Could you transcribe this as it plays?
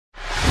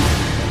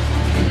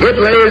It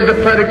lays the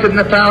predicate and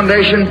the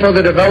foundation for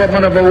the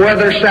development of a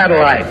weather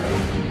satellite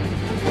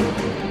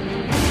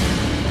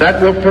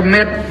that will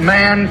permit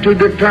man to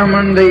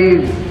determine the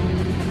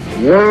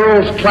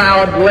world's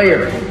cloud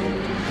layer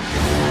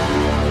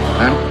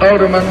and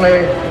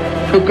ultimately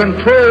to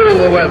control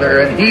the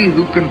weather, and he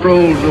who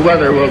controls the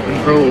weather will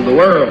control the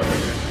world.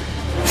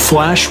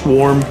 Flash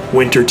warm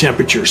winter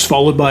temperatures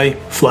followed by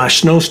flash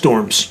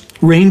snowstorms.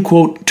 Rain,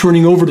 quote,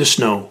 turning over to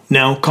snow,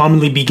 now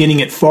commonly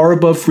beginning at far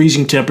above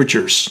freezing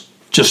temperatures.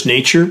 Just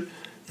nature?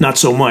 Not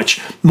so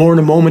much. More in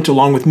a moment,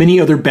 along with many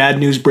other bad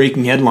news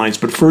breaking headlines.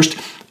 But first,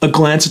 a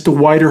glance at the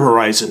wider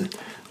horizon.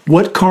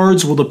 What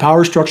cards will the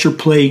power structure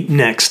play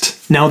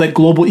next, now that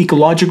global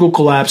ecological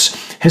collapse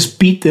has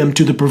beat them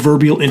to the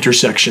proverbial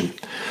intersection?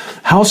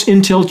 House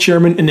Intel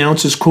chairman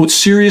announces, quote,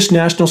 serious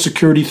national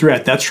security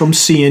threat. That's from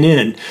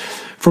CNN.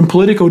 From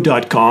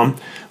Politico.com,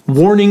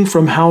 warning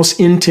from House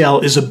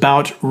Intel is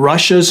about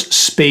Russia's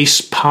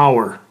space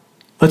power.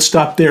 Let's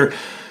stop there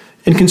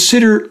and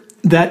consider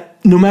that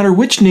no matter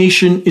which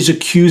nation is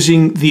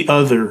accusing the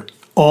other,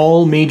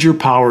 all major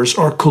powers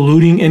are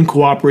colluding and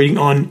cooperating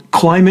on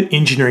climate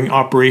engineering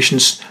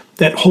operations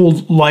that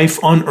hold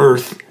life on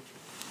Earth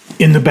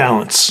in the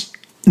balance.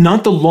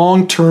 Not the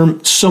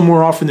long-term,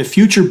 somewhere off in the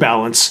future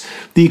balance,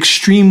 the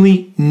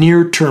extremely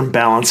near-term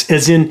balance,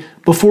 as in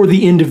before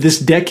the end of this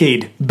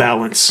decade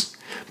balance.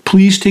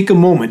 Please take a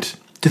moment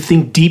to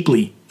think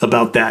deeply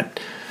about that.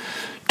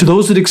 To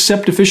those that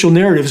accept official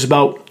narratives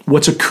about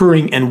what's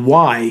occurring and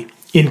why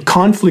in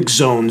conflict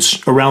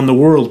zones around the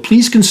world,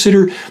 please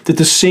consider that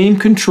the same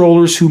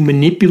controllers who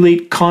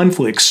manipulate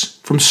conflicts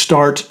from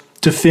start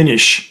to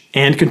finish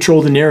and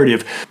control the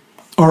narrative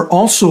are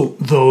also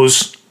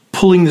those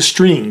pulling the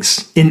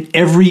strings in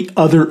every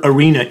other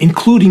arena,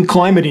 including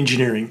climate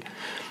engineering.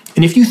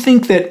 And if you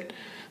think that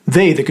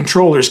they, the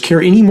controllers,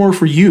 care any more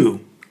for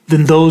you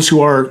than those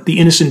who are the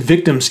innocent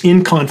victims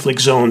in conflict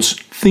zones,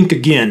 think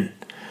again.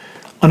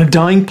 On a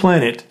dying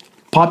planet,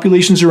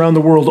 populations around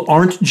the world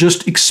aren't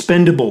just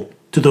expendable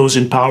to those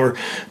in power.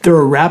 They're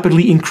a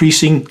rapidly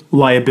increasing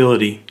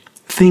liability.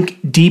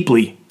 Think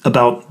deeply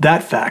about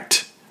that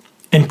fact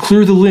and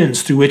clear the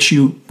lens through which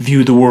you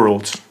view the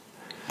world.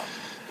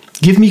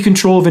 Give me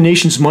control of a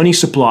nation's money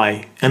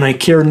supply, and I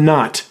care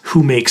not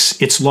who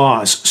makes its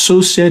laws.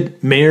 So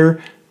said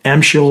Mayer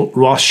Amschel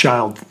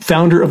Rothschild,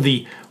 founder of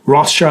the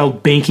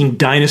Rothschild banking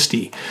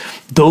dynasty.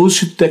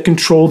 Those that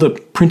control the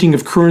printing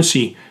of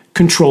currency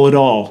control it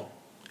all,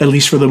 at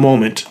least for the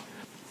moment.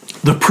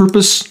 The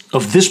purpose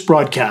of this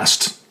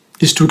broadcast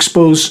is to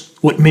expose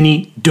what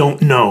many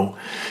don't know,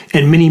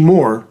 and many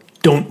more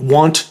don't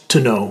want to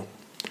know.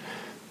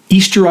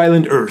 Easter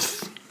Island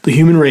Earth, the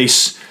human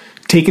race,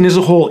 taken as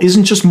a whole,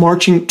 isn't just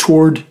marching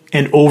toward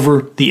and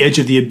over the edge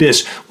of the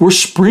abyss. We're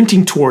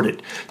sprinting toward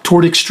it,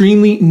 toward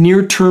extremely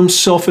near-term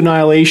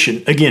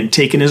self-annihilation, again,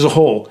 taken as a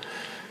whole.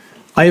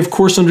 I, of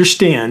course,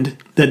 understand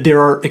that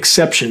there are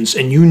exceptions,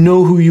 and you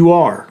know who you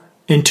are.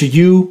 And to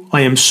you,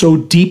 I am so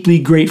deeply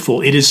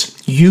grateful. It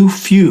is you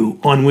few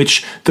on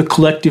which the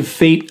collective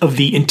fate of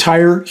the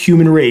entire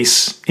human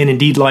race, and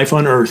indeed life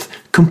on Earth,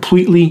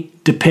 completely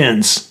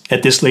depends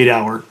at this late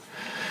hour.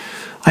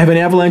 I have an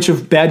avalanche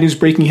of bad news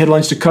breaking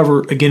headlines to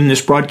cover again in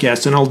this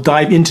broadcast, and I'll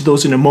dive into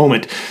those in a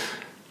moment.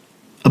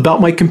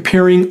 About my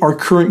comparing our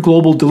current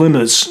global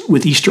dilemmas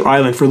with Easter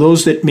Island. For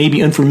those that may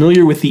be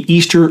unfamiliar with the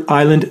Easter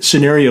Island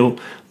scenario,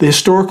 the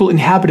historical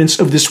inhabitants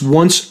of this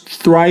once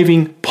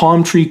thriving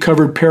palm tree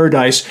covered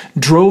paradise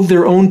drove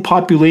their own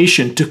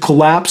population to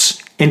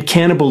collapse and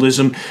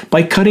cannibalism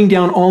by cutting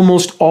down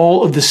almost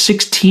all of the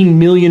 16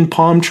 million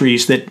palm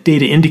trees that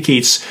data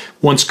indicates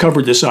once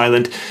covered this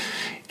island.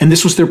 And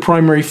this was their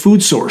primary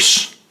food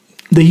source.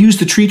 They used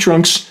the tree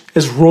trunks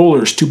as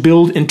rollers to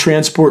build and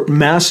transport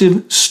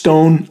massive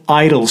stone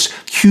idols,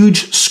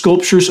 huge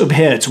sculptures of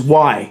heads.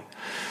 Why?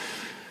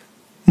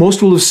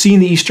 Most will have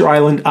seen the Easter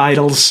Island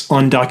idols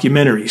on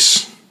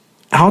documentaries.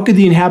 How could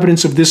the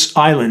inhabitants of this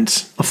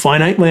island, a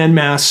finite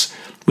landmass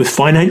with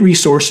finite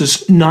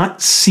resources,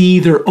 not see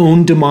their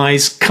own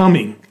demise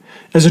coming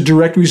as a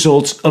direct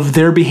result of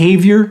their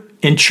behavior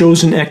and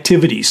chosen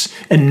activities?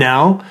 And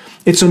now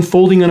it's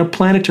unfolding on a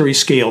planetary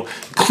scale.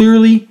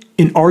 Clearly,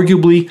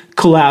 inarguably,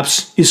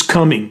 collapse is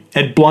coming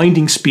at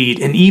blinding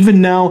speed, and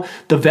even now,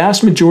 the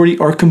vast majority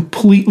are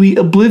completely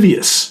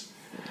oblivious.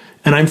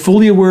 And I'm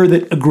fully aware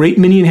that a great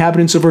many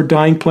inhabitants of our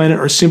dying planet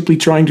are simply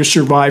trying to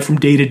survive from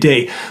day to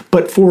day,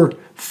 but for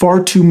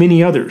far too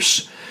many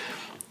others,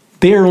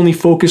 they are only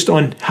focused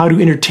on how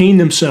to entertain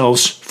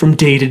themselves from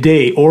day to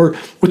day, or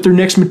what their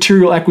next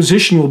material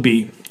acquisition will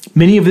be.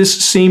 Many of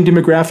this same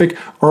demographic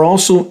are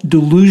also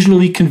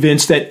delusionally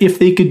convinced that if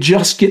they could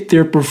just get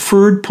their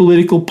preferred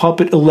political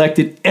puppet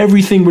elected,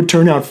 everything would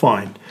turn out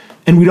fine,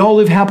 and we'd all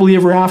live happily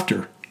ever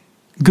after.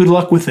 Good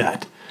luck with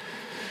that.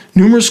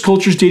 Numerous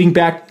cultures dating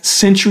back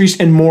centuries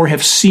and more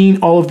have seen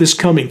all of this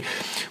coming,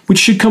 which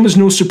should come as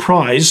no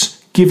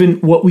surprise, given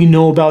what we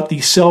know about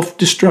the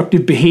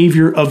self-destructive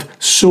behavior of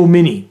so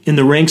many in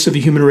the ranks of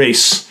the human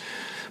race,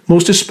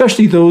 most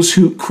especially those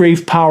who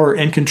crave power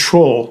and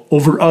control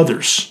over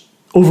others,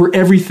 over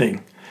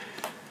everything.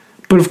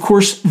 But of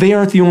course, they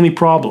aren't the only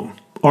problem,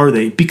 are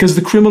they? Because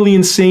the criminally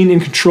insane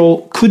in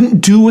control couldn't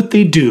do what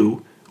they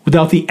do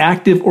without the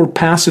active or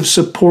passive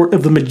support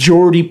of the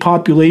majority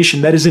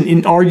population. That is an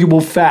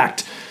inarguable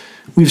fact.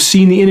 We've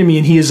seen the enemy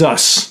and he is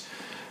us.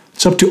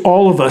 It's up to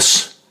all of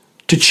us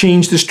to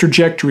change this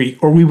trajectory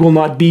or we will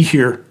not be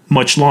here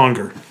much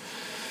longer.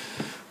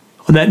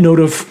 On that note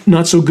of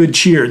not so good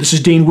cheer, this is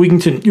Dane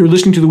Wigington. You're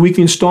listening to the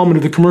weekly installment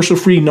of the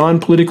commercial-free,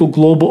 non-political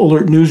Global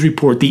Alert News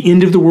Report, the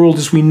end of the world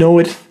as we know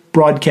it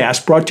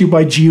broadcast, brought to you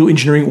by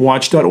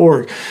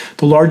geoengineeringwatch.org,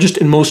 the largest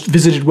and most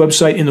visited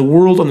website in the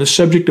world on the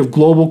subject of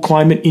global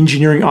climate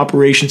engineering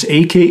operations,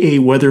 aka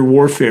weather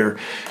warfare.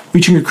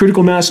 Reaching a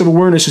critical mass of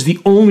awareness is the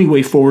only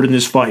way forward in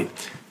this fight.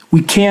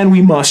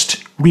 We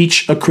must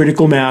reach a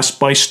critical mass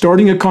by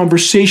starting a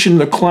conversation on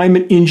the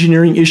climate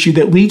engineering issue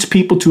that leads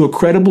people to a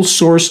credible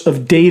source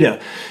of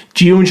data.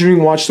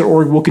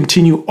 Geoengineeringwatch.org will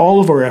continue all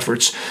of our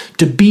efforts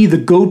to be the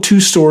go-to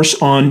source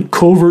on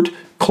covert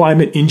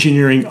climate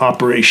engineering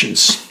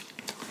operations.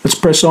 Let's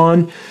press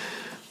on.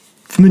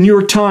 From the New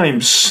York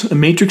Times, a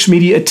matrix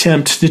media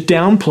attempt to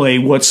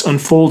downplay what's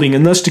unfolding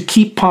and thus to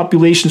keep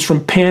populations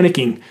from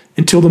panicking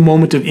until the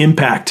moment of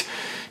impact.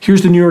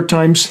 Here's the New York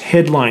Times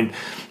headline: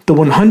 "The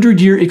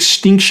 100-year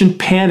extinction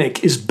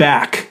panic is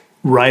back,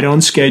 right on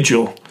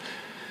schedule."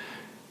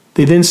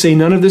 They then say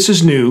none of this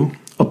is new.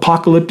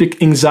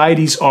 Apocalyptic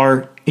anxieties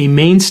are a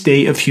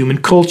mainstay of human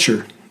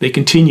culture. They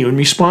continue, in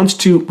response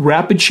to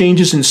rapid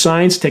changes in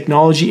science,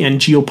 technology, and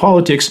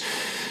geopolitics,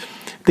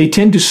 they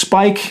tend to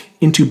spike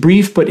into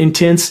brief but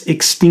intense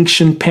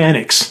extinction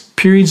panics,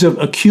 periods of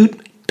acute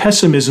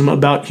pessimism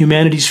about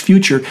humanity's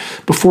future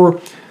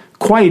before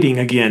quieting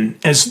again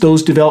as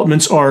those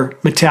developments are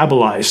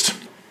metabolized.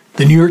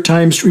 The New York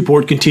Times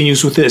report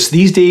continues with this: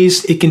 "These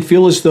days, it can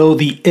feel as though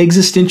the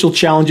existential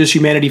challenges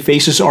humanity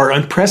faces are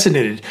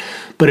unprecedented,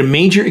 but a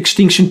major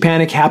extinction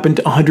panic happened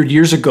 100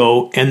 years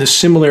ago, and the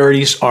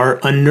similarities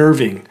are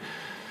unnerving."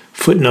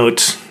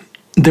 Footnote: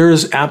 there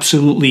is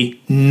absolutely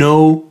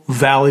no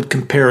valid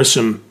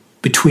comparison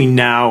between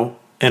now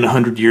and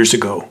 100 years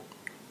ago.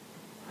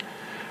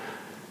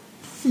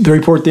 The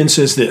report then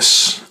says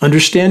this: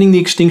 "Understanding the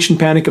extinction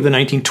panic of the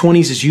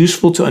 1920s is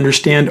useful to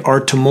understand our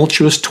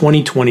tumultuous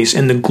 2020s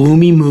and the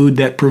gloomy mood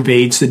that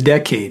pervades the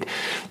decade.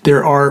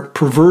 There are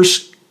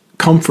perverse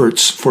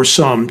comforts for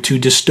some to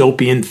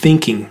dystopian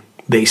thinking,"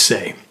 they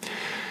say.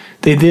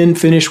 They then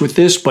finish with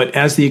this: "But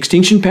as the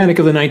extinction panic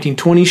of the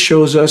 1920s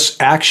shows us,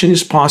 action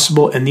is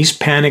possible and these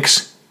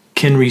panics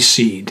can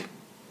recede."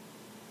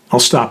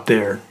 I'll stop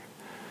there.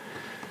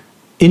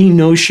 Any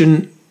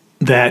notion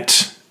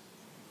that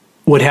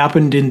what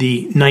happened in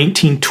the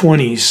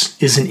 1920s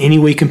is in any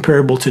way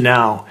comparable to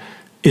now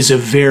is a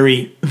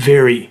very,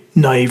 very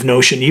naive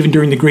notion. Even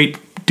during the Great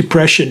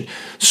Depression,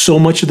 so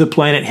much of the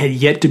planet had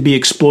yet to be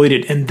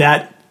exploited, and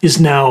that is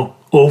now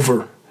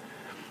over.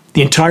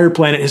 The entire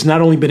planet has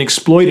not only been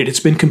exploited, it's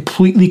been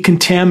completely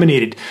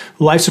contaminated.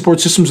 The life support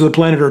systems of the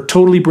planet are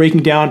totally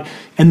breaking down,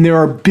 and there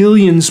are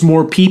billions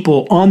more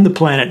people on the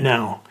planet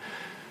now.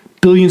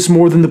 Billions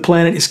more than the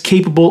planet is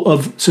capable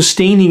of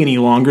sustaining any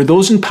longer.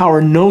 Those in power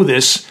know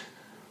this.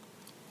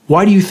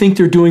 Why do you think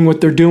they're doing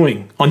what they're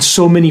doing on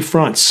so many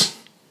fronts?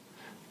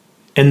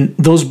 And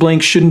those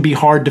blanks shouldn't be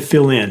hard to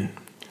fill in.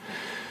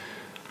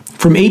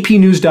 From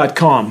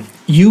apnews.com,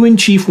 UN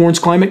chief warns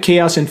climate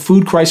chaos and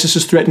food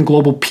crises threaten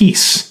global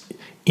peace.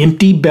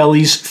 Empty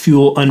bellies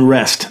fuel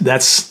unrest.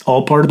 That's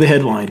all part of the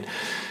headline.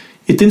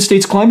 It then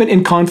states climate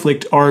and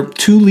conflict are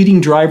two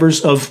leading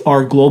drivers of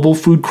our global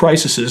food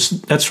crises.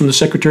 That's from the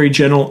Secretary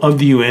General of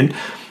the UN.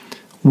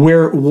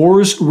 Where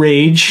wars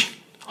rage,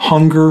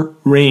 hunger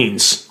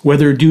reigns,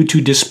 whether due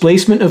to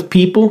displacement of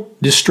people,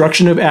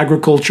 destruction of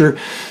agriculture,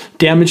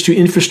 damage to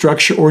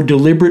infrastructure, or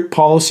deliberate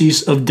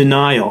policies of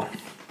denial.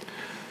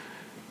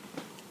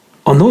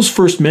 On those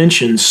first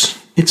mentions,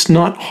 it's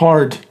not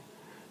hard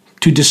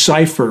to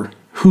decipher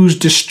who's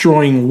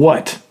destroying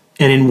what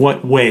and in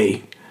what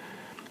way.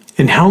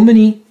 And how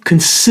many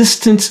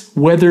consistent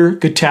weather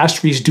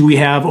catastrophes do we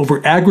have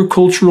over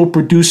agricultural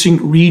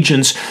producing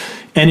regions?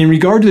 And in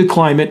regard to the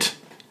climate,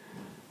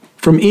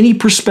 from any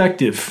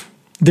perspective,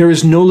 there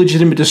is no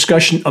legitimate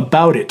discussion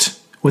about it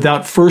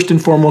without first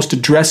and foremost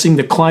addressing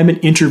the climate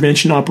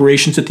intervention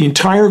operations that the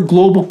entire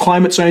global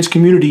climate science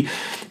community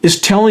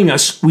is telling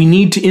us we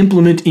need to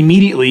implement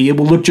immediately. It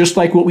will look just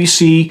like what we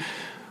see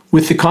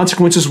with the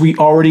consequences we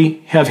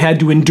already have had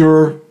to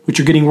endure, which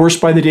are getting worse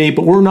by the day,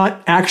 but we're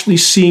not actually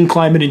seeing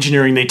climate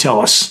engineering, they tell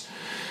us.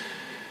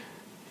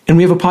 And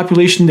we have a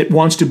population that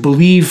wants to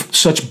believe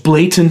such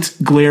blatant,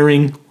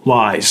 glaring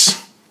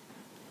lies.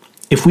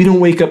 If we don't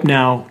wake up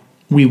now,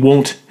 we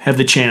won't have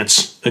the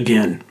chance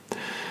again.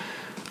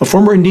 A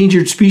former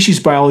endangered species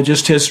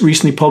biologist has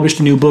recently published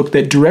a new book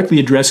that directly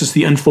addresses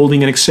the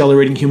unfolding and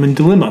accelerating human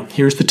dilemma.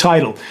 Here's the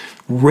title: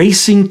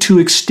 Racing to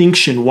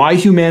Extinction, Why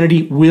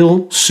Humanity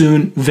Will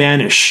Soon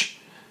Vanish.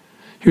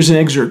 Here's an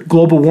excerpt.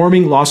 Global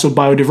warming, loss of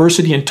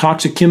biodiversity, and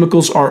toxic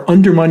chemicals are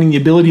undermining the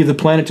ability of the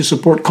planet to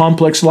support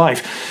complex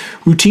life.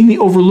 Routinely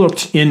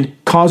overlooked in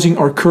causing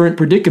our current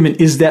predicament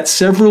is that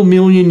several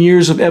million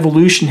years of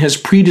evolution has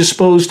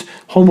predisposed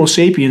Homo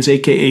sapiens,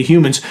 aka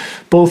humans,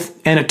 both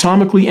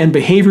anatomically and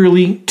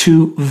behaviorally,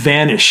 to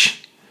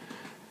vanish,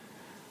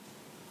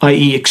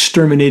 i.e.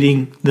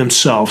 exterminating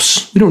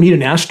themselves. We don't need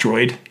an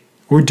asteroid.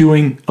 We're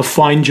doing a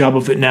fine job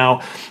of it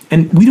now,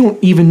 and we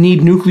don't even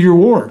need nuclear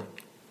war.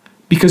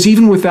 Because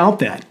even without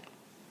that,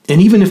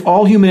 and even if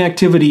all human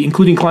activity,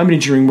 including climate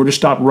engineering, were to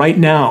stop right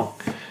now,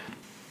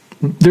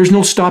 there's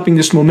no stopping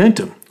this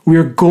momentum. We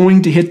are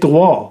going to hit the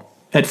wall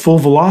at full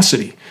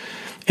velocity.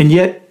 And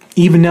yet,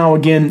 even now,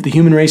 again, the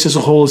human race as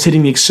a whole is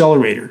hitting the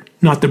accelerator,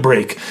 not the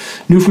brake.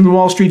 New from the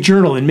Wall Street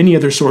Journal and many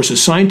other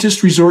sources,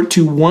 scientists resort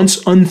to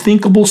once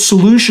unthinkable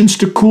solutions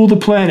to cool the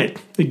planet.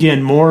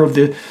 Again, more of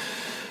the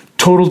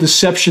total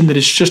deception that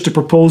is just a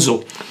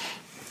proposal.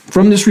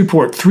 From this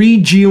report,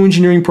 3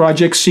 geoengineering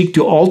projects seek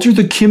to alter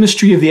the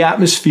chemistry of the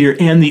atmosphere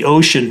and the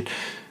ocean.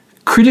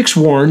 Critics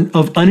warn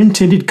of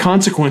unintended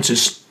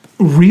consequences.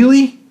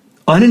 Really?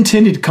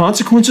 Unintended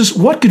consequences?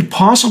 What could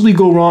possibly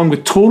go wrong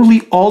with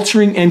totally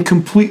altering and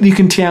completely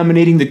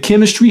contaminating the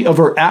chemistry of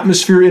our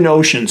atmosphere and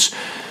oceans?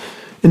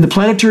 In the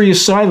planetary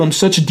asylum,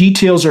 such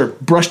details are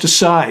brushed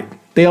aside.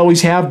 They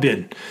always have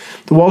been.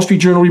 The Wall Street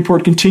Journal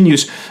report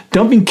continues,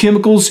 dumping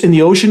chemicals in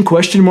the ocean, ?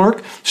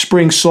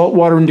 Spraying salt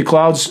water into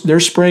clouds. They're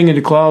spraying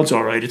into clouds,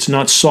 all right. It's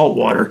not salt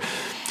water.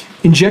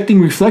 Injecting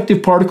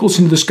reflective particles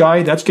into the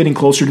sky. That's getting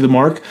closer to the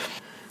mark.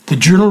 The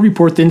journal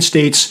report then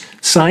states,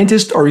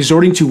 scientists are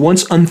resorting to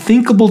once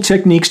unthinkable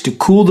techniques to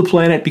cool the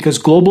planet because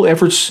global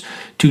efforts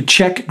to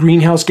check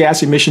greenhouse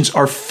gas emissions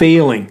are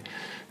failing.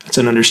 That's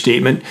an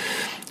understatement.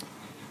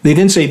 They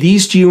then say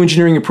these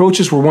geoengineering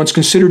approaches were once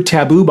considered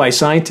taboo by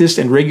scientists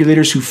and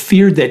regulators who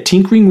feared that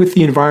tinkering with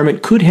the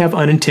environment could have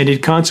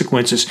unintended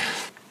consequences.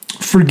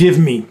 Forgive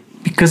me,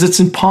 because it's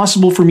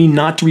impossible for me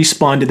not to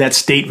respond to that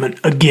statement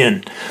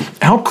again.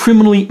 How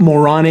criminally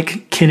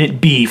moronic can it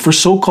be for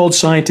so-called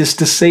scientists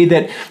to say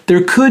that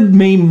there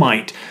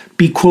might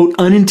be, quote,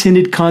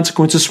 unintended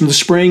consequences from the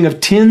spraying of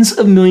tens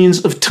of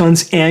millions of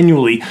tons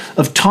annually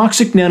of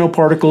toxic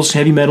nanoparticles,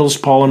 heavy metals,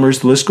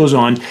 polymers, the list goes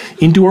on,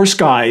 into our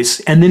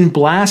skies, and then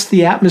blast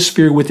the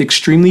atmosphere with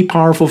extremely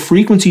powerful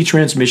frequency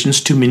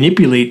transmissions to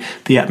manipulate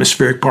the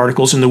atmospheric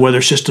particles in the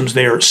weather systems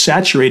they are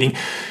saturating.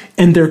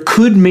 And there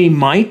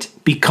might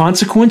be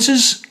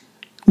consequences?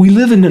 We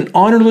live in an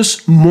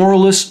honorless,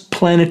 moralless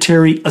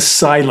planetary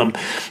asylum.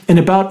 And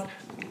about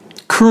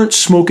current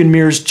smoke and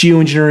mirrors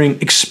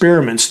geoengineering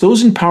experiments,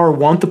 those in power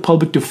want the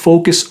public to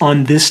focus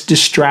on this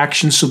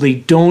distraction so they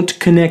don't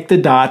connect the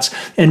dots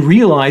and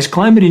realize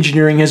climate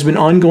engineering has been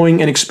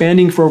ongoing and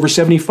expanding for over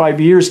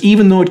 75 years,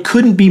 even though it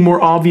couldn't be more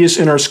obvious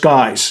in our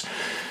skies.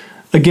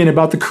 Again,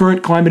 about the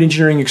current climate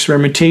engineering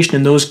experimentation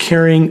and those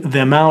carrying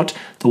them out,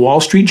 the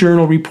Wall Street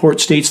Journal report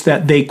states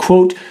that they,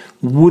 quote,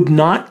 would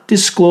not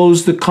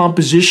disclose the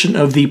composition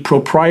of the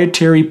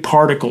proprietary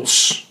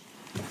particles.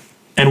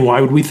 And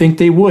why would we think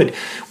they would?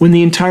 When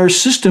the entire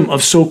system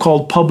of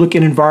so-called public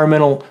and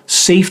environmental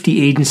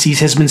safety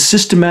agencies has been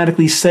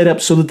systematically set up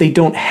so that they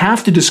don't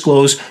have to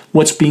disclose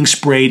what's being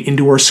sprayed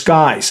into our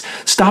skies.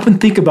 Stop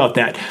and think about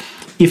that.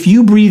 If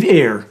you breathe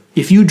air,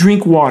 if you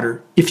drink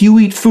water, if you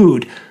eat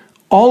food,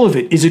 all of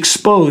it is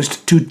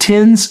exposed to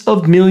tens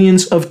of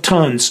millions of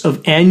tons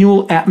of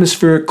annual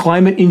atmospheric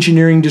climate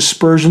engineering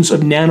dispersions of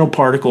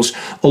nanoparticles,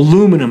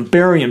 aluminum,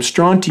 barium,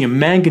 strontium,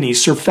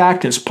 manganese,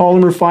 surfactants,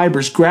 polymer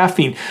fibers,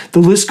 graphene. The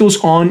list goes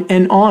on,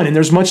 and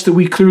there's much that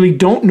we clearly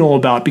don't know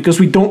about because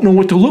we don't know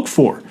what to look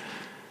for.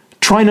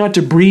 Try not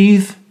to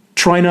breathe,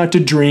 try not to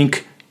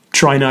drink,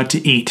 try not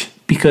to eat,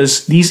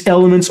 because these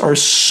elements are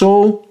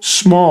so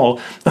small.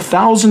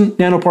 1,000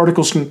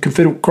 nanoparticles can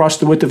fit across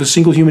the width of a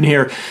single human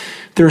hair.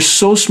 They're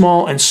so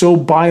small and so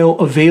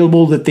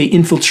bioavailable that they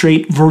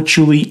infiltrate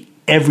virtually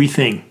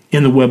everything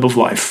in the web of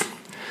life.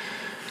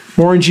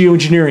 More on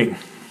geoengineering.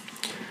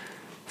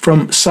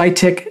 From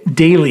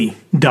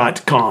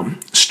SciTechDaily.com.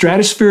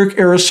 Stratospheric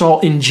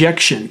aerosol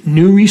injection.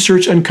 New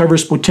research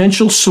uncovers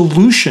potential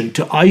solution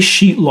to ice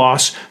sheet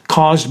loss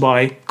caused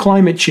by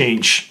climate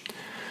change.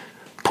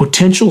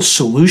 Potential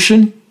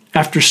solution?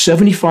 After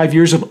 75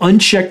 years of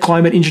unchecked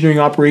climate engineering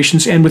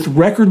operations and with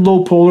record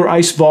low polar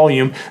ice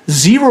volume,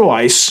 zero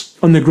ice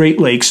on the Great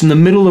Lakes in the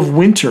middle of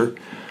winter,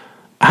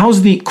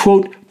 how's the,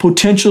 quote,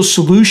 potential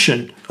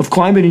solution of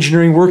climate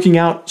engineering working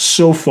out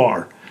so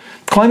far?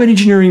 Climate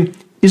engineering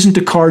isn't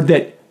a card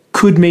that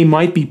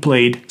might be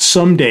played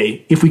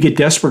someday if we get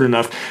desperate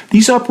enough.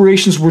 These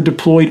operations were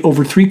deployed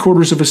over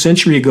 3/4 of a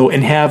century ago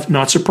and have,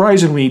 not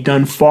surprisingly,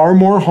 done far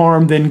more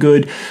harm than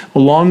good,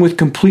 along with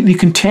completely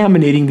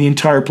contaminating the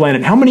entire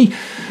planet. How many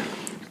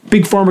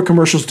big pharma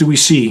commercials do we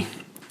see?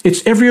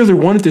 It's every other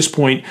one at this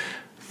point,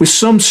 with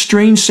some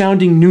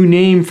strange-sounding new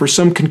name for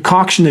some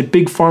concoction that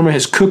big pharma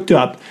has cooked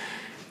up,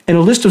 and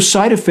a list of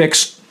side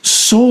effects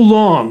so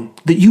long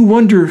that you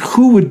wonder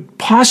who would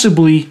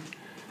possibly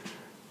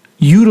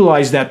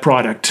utilize that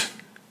product,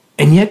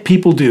 and yet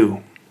people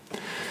do.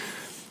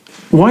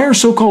 Why are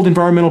so-called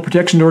environmental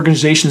protection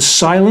organizations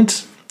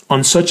silent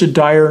on such a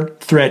dire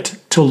threat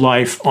to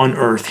life on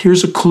Earth?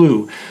 Here's a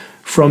clue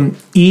from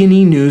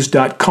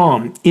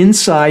enenews.com.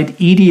 Inside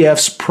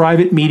EDF's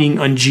private meeting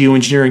on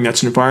geoengineering,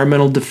 that's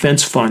Environmental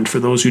Defense Fund, for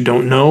those who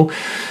don't know,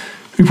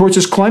 reports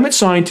as climate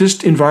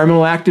scientists,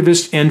 environmental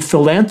activists, and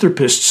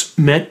philanthropists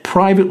met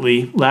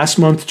privately last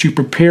month to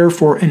prepare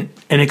for an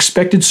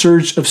expected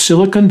surge of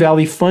Silicon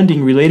Valley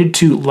funding related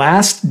to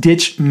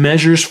last-ditch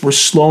measures for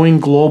slowing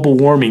global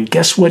warming.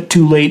 Guess what?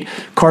 Too late.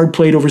 Card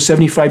played over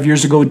 75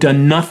 years ago,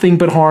 done nothing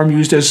but harm,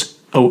 used as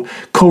a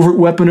covert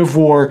weapon of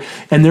war,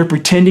 and they're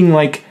pretending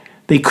like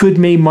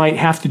they might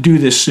have to do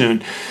this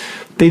soon.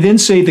 They then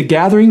say the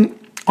gathering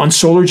on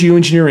solar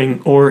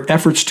geoengineering, or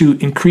efforts to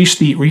increase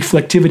the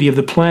reflectivity of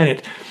the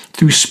planet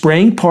through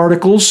spraying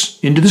particles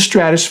into the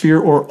stratosphere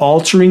or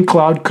altering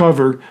cloud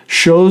cover,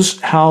 shows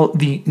how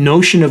the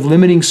notion of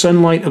limiting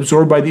sunlight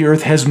absorbed by the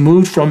Earth has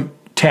moved from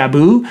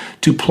taboo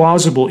to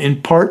plausible, in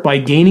part by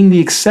gaining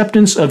the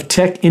acceptance of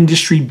tech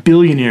industry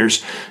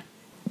billionaires.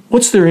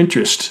 What's their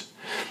interest?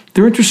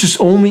 Their interest is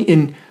only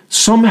in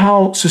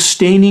somehow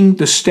sustaining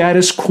the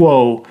status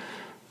quo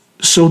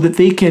so that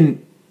they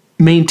can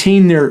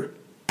maintain their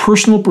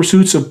personal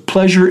pursuits of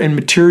pleasure and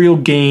material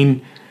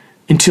gain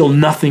until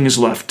nothing is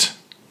left.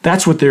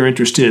 That's what their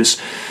interest is.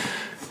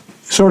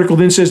 This article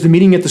then says the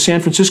meeting at the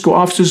San Francisco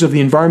offices of the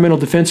Environmental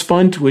Defense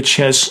Fund, which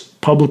has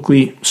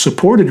publicly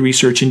supported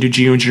research into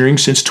geoengineering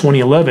since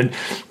 2011,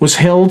 was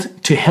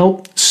held to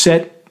help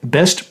set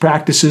best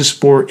practices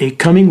for a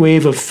coming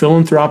wave of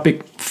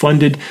philanthropic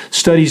funded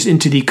studies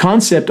into the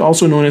concept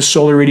also known as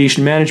solar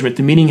radiation management.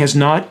 The meeting has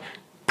not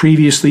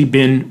previously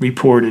been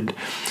reported.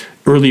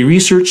 Early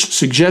research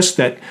suggests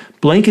that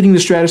blanketing the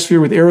stratosphere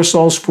with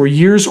aerosols for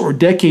years or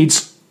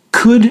decades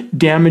could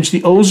damage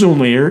the ozone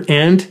layer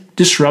and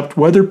disrupt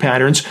weather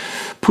patterns,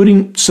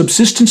 putting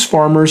subsistence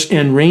farmers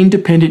and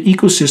rain-dependent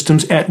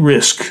ecosystems at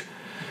risk.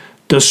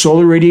 Does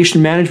solar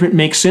radiation management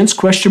make sense?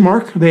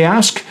 They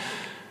ask.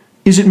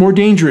 Is it more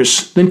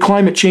dangerous than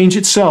climate change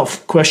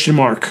itself?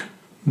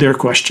 Their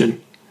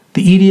question.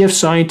 The EDF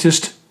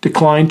scientist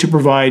declined to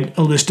provide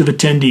a list of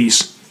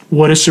attendees.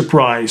 What a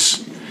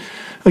surprise.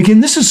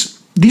 Again,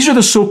 these are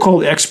the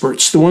so-called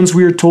experts, the ones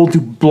we are told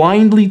to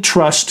blindly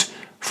trust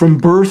from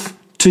birth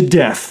to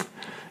death.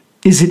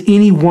 Is it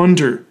any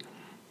wonder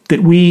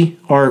that we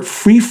are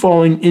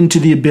free-falling into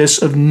the abyss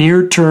of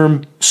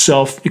near-term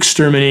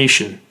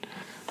self-extermination?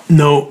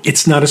 No,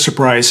 it's not a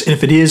surprise, and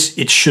if it is,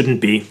 it shouldn't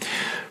be.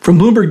 From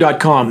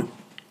Bloomberg.com,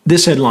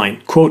 this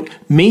headline, quote,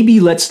 maybe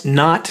let's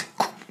not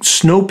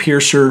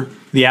Snowpiercer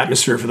the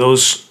atmosphere, for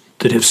those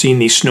that have seen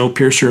the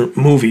Snowpiercer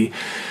movie.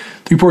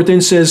 The report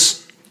then says,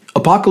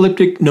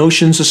 apocalyptic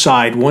notions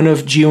aside, one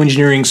of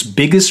geoengineering's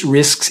biggest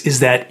risks is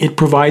that it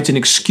provides an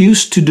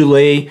excuse to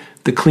delay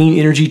the clean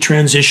energy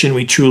transition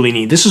we truly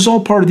need. This is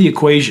all part of the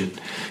equation.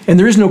 And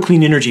there is no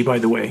clean energy, by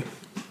the way.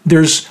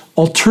 There's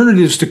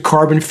alternatives to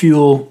carbon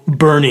fuel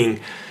burning,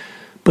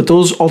 but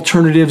those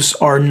alternatives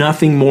are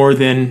nothing more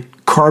than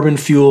carbon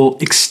fuel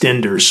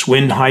extenders,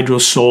 wind, hydro,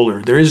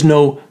 solar. There is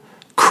no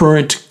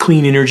current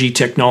clean energy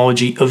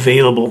technology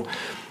available.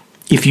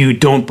 If you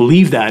don't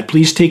believe that,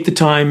 please take the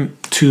time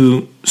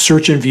to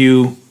search and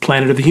view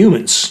Planet of the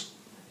Humans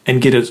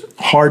and get a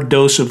hard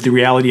dose of the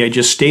reality I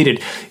just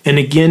stated. And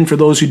again, for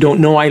those who don't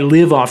know, I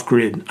live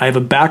off-grid. I have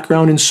a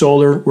background in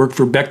solar, work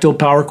for Bechtel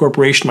Power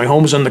Corporation. My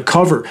home is on the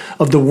cover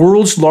of the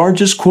world's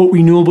largest, quote,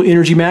 renewable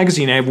energy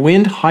magazine. I have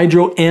wind,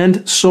 hydro,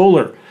 and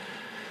solar.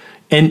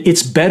 And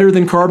it's better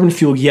than carbon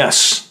fuel,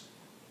 yes.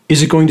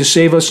 Is it going to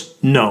save us?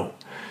 No.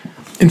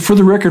 And for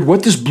the record,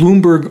 what this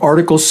Bloomberg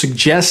article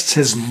suggests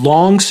has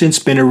long since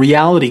been a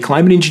reality.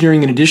 Climate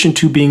engineering, in addition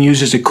to being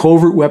used as a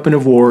covert weapon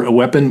of war, a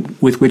weapon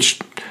with which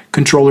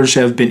controllers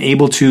have been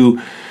able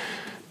to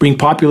bring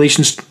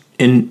populations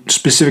in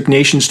specific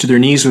nations to their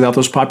knees without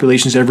those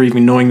populations ever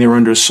even knowing they were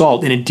under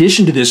assault. In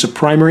addition to this, a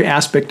primary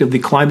aspect of the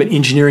climate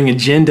engineering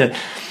agenda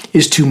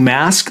is to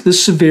mask the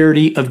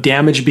severity of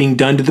damage being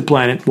done to the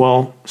planet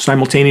while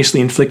simultaneously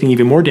inflicting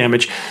even more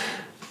damage.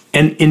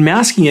 And in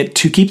masking it,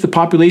 to keep the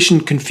population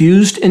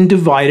confused and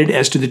divided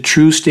as to the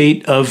true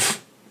state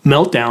of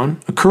meltdown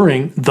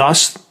occurring.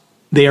 Thus,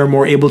 they are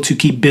more able to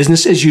keep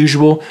business as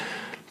usual,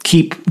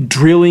 keep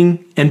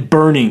drilling and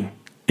burning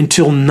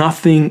until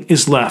nothing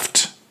is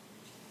left.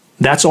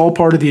 That's all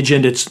part of the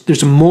agenda.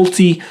 There's a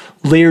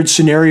multi-layered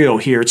scenario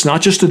here. It's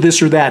not just a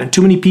this or that. And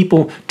too many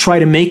people try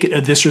to make it a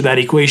this or that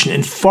equation.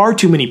 And far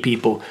too many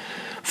people,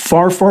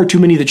 far too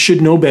many that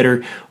should know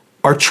better,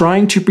 are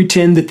trying to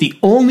pretend that the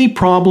only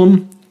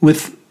problem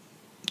with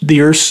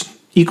the Earth's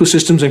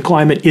ecosystems and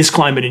climate is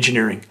climate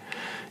engineering.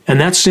 And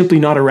that's simply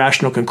not a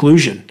rational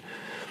conclusion.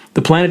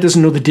 The planet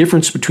doesn't know the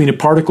difference between a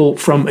particle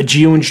from a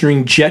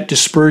geoengineering jet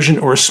dispersion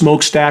or a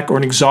smokestack or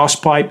an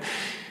exhaust pipe.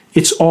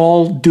 It's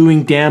all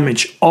doing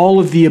damage, all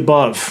of the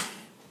above.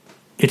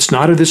 It's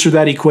not a this or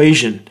that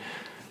equation.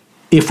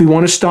 If we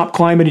want to stop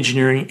climate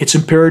engineering, it's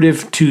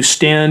imperative to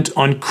stand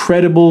on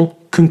credible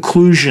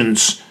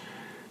conclusions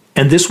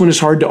and this one is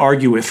hard to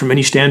argue with from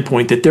any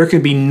standpoint, that there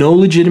can be no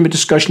legitimate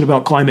discussion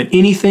about climate,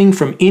 anything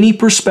from any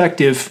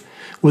perspective,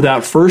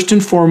 without first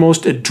and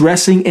foremost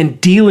addressing and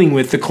dealing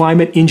with the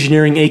climate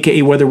engineering,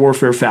 aka weather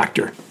warfare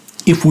factor.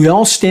 If we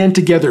all stand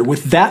together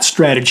with that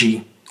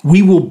strategy,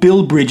 we will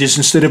build bridges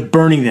instead of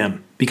burning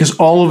them, because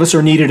all of us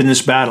are needed in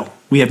this battle.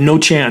 We have no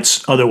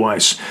chance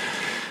otherwise.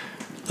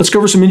 Let's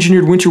cover some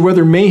engineered winter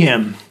weather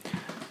mayhem.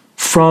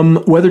 From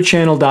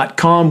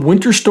weatherchannel.com,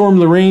 Winter Storm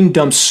Lorraine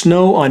dumps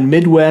snow on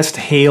Midwest,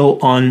 hail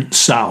on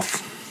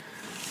South.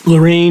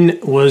 Lorraine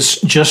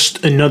was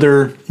just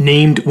another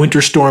named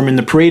winter storm in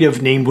the parade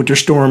of named winter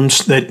storms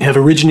that have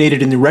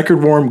originated in the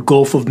record-warm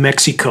Gulf of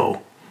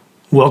Mexico.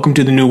 Welcome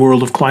to the new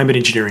world of climate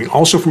engineering.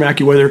 Also from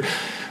AccuWeather,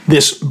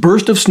 this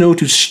burst of snow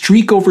to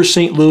streak over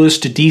St. Louis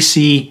to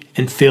D.C.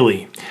 and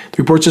Philly.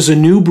 The report says a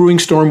new brewing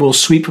storm will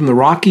sweep from the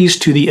Rockies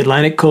to the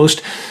Atlantic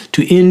coast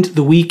to end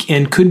the week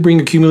and could bring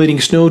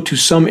accumulating snow to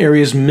some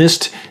areas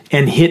missed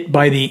and hit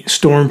by the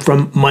storm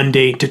from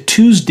Monday to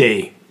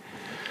Tuesday.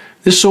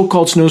 This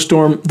so-called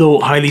snowstorm, though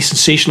highly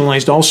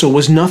sensationalized also,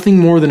 was nothing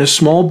more than a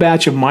small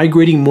batch of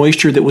migrating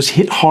moisture that was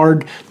hit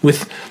hard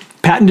with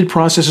patented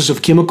processes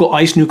of chemical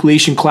ice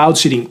nucleation cloud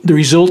seeding. The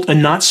result, a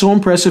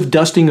not-so-impressive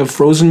dusting of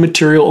frozen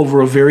material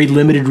over a very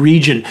limited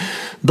region.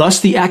 Thus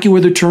the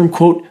AccuWeather term,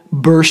 quote,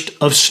 burst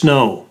of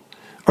snow.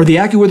 Are the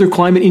AccuWeather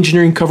climate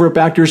engineering cover-up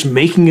actors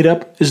making it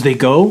up as they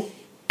go?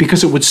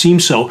 Because it would seem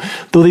so,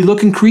 though they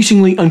look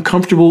increasingly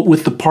uncomfortable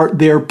with the part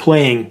they're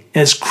playing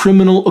as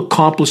criminal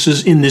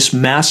accomplices in this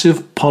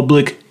massive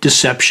public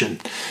deception.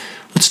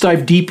 Let's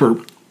dive deeper.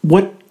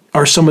 What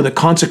are some of the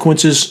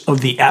consequences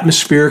of the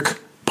atmospheric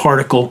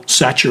particle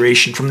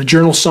saturation? From the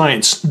journal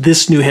Science,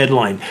 this new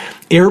headline: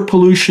 air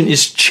pollution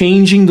is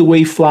changing the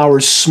way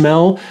flowers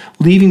smell,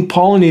 leaving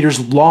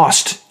pollinators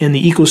lost and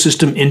the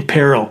ecosystem in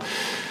peril.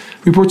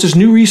 Report says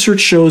new research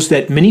shows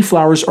that many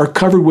flowers are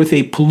covered with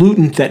a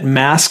pollutant that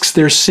masks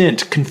their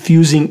scent,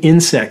 confusing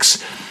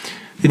insects.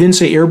 They then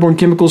say airborne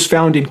chemicals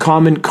found in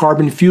common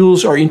carbon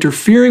fuels are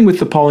interfering with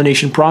the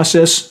pollination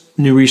process,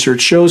 new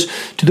research shows,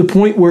 to the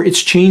point where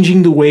it's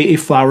changing the way a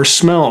flower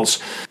smells.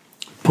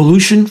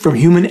 Pollution from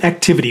human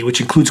activity, which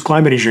includes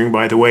climate engineering,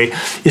 by the way,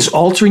 is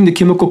altering the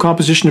chemical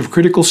composition of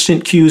critical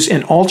scent cues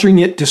and altering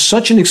it to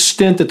such an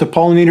extent that the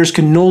pollinators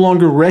can no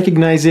longer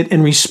recognize it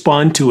and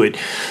respond to it.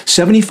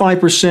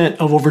 75%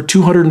 of over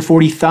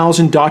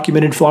 240,000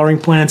 documented flowering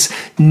plants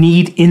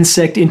need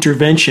insect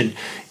intervention,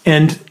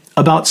 and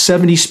about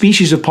 70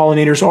 species of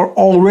pollinators are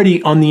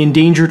already on the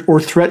endangered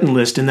or threatened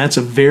list, and that's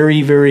a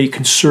very, very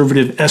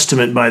conservative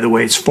estimate, by the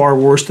way. It's far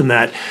worse than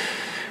that.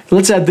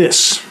 Let's add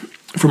this.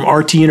 From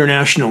RT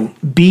International,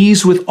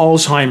 bees with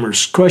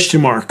Alzheimer's, ?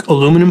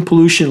 Aluminum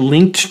pollution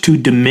linked to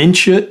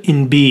dementia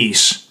in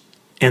bees.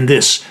 And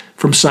this,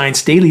 from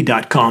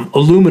ScienceDaily.com,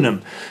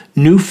 aluminum,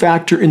 new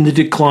factor in the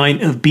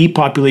decline of bee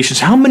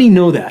populations. How many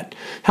know that?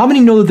 How many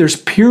know that there's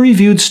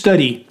peer-reviewed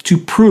study to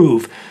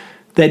prove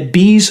that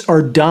bees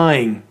are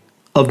dying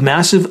of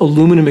massive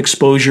aluminum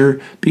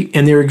exposure,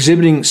 and they're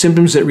exhibiting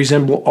symptoms that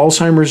resemble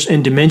Alzheimer's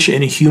and dementia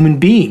in a human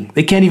being?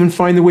 They can't even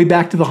find their way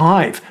back to the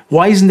hive.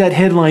 Why isn't that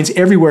headlines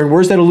everywhere? And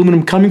where's that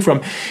aluminum coming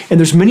from? And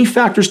there's many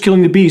factors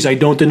killing the bees. I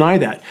don't deny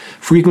that.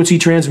 Frequency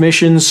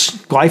transmissions,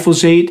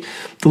 glyphosate,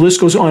 the list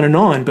goes on and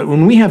on. But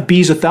when we have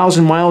bees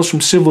 1,000 miles from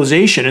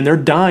civilization and they're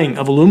dying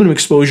of aluminum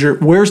exposure,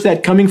 where's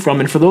that coming from?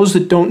 And for those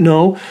that don't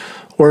know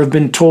or have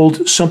been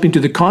told something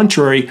to the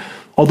contrary,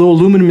 although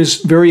aluminum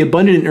is very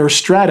abundant in Earth's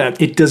strata,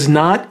 it does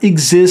not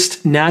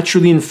exist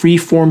naturally in free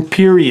form,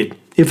 period.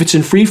 If it's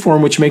in free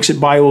form, which makes it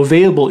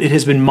bioavailable, it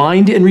has been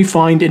mined and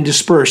refined and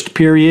dispersed,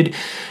 period.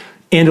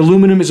 And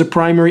aluminum is a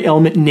primary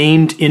element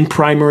named in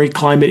primary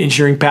climate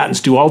engineering patents.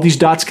 Do all these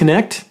dots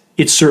connect?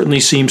 It certainly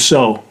seems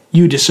so.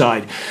 You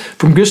decide.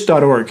 From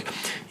GIST.org,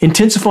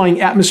 intensifying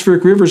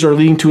atmospheric rivers are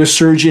leading to a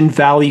surge in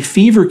valley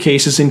fever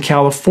cases in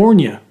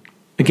California.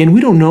 Again,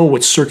 we don't know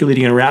what's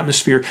circulating in our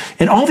atmosphere,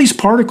 and all these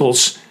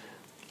particles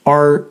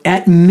are,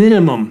 at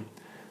minimum,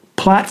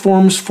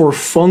 platforms for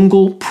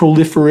fungal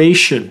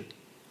proliferation.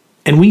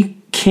 And we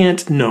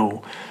can't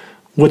know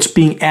what's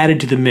being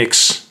added to the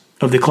mix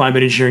of the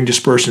climate engineering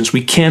dispersants.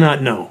 We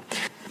cannot know.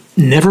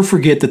 Never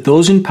forget that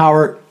those in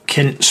power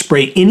can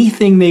spray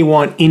anything they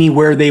want,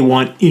 anywhere they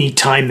want,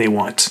 anytime they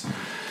want.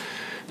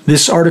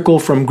 This article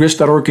from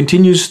grist.org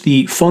continues.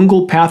 The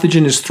fungal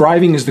pathogen is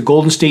thriving as the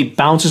Golden State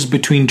bounces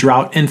between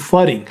drought and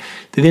flooding.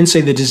 They then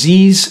say the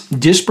disease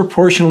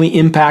disproportionately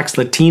impacts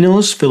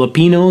Latinos,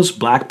 Filipinos,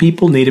 Black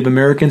people, Native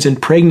Americans,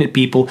 and pregnant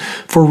people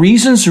for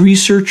reasons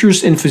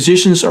researchers and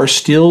physicians are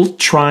still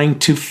trying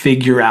to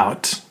figure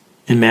out.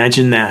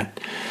 Imagine that.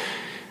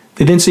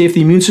 They then say if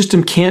the immune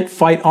system can't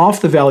fight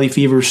off the valley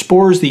fever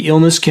spores, the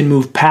illness can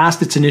move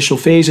past its initial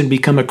phase and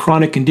become a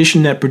chronic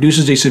condition that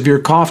produces a severe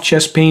cough,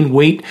 chest pain,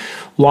 weight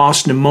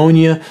loss,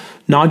 pneumonia,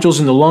 nodules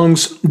in the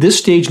lungs. This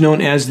stage, known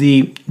as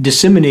the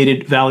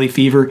disseminated valley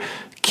fever,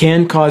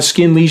 can cause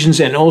skin lesions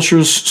and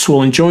ulcers,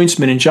 swollen joints,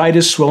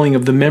 meningitis, swelling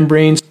of the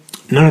membranes.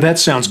 None of that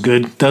sounds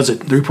good, does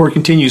it? The report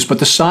continues, but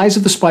the size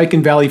of the spike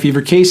in valley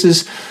fever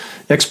cases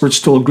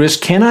experts told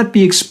Grist, cannot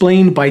be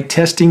explained by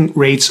testing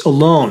rates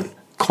alone.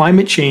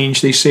 Climate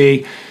change, they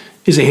say,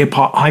 is a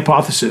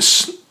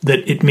hypothesis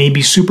that it may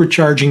be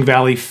supercharging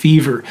valley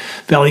fever.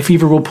 Valley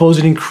fever will pose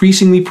an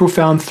increasingly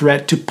profound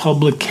threat to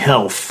public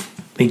health.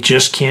 They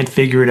just can't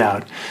figure it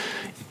out.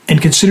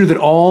 And consider that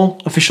all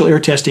official air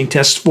testing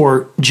tests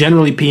for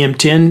generally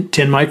PM10,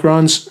 10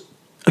 microns,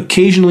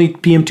 occasionally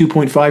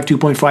PM2.5,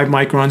 2.5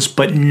 microns,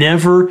 but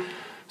never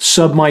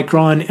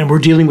submicron. And we're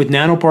dealing with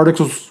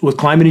nanoparticles with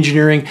climate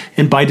engineering,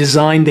 and by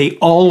design, they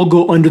all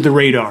go under the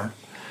radar.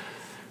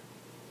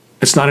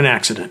 It's not an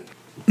accident.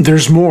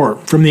 There's more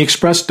from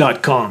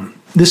theexpress.com.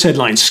 This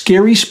headline,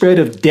 scary spread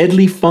of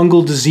deadly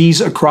fungal disease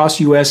across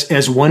U.S.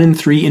 as 1 in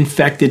 3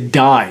 infected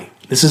die.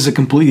 This is a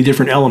completely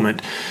different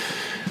element.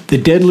 The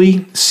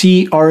deadly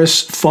C.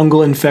 auris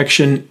fungal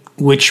infection,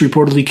 which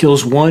reportedly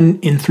kills 1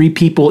 in 3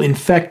 people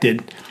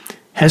infected,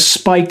 has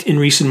spiked in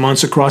recent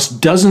months across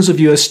dozens of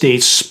U.S.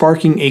 states,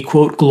 sparking a,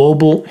 quote,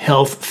 global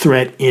health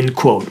threat, end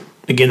quote.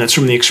 Again, that's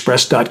from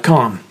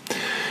theexpress.com.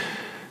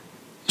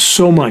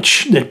 So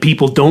much that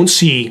people don't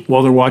see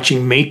while they're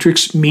watching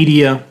matrix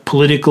media,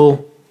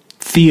 political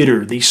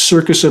theater, the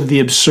circus of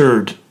the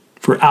absurd,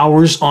 for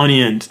hours on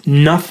end.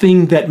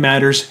 Nothing that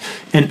matters,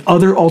 and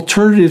other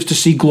alternatives to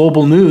see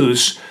global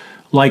news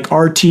like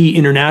RT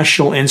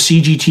International and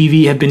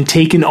CGTV have been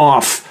taken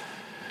off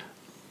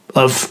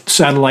of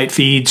satellite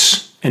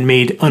feeds and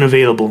made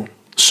unavailable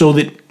so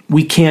that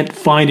we can't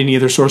find any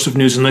other source of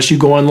news unless you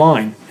go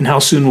online. And how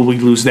soon will we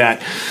lose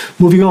that?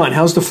 Moving on,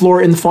 how's the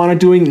flora and the fauna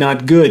doing?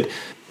 Not good.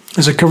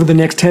 As I cover the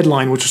next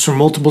headline, which was from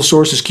multiple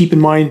sources, keep in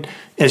mind,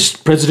 as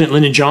President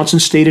Lyndon Johnson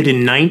stated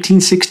in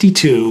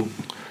 1962,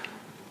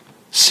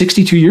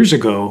 62 years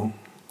ago,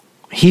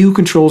 he who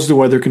controls the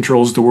weather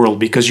controls the world,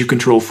 because you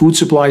control food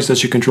supplies,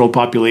 thus you control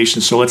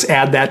populations. So let's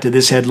add that to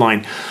this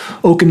headline.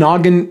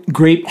 Okanagan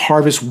grape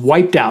harvest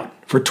wiped out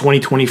for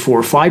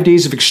 2024. 5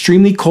 days of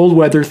extremely cold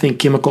weather, think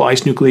chemical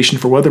ice nucleation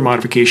for weather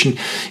modification,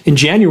 in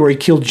January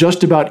killed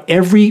just about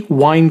every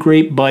wine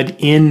grape bud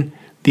in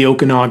the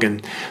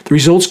Okanagan. The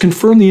results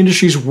confirm the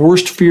industry's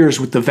worst fears,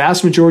 with the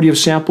vast majority of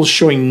samples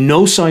showing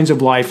no signs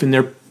of life in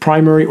their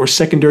primary or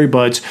secondary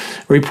buds.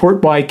 A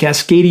report by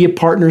Cascadia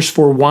Partners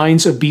for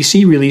Wines of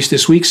BC released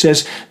this week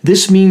says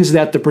this means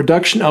that the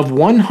production of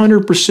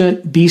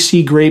 100%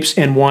 BC grapes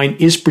and wine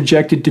is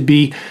projected to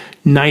be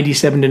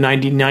 97 to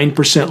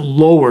 99%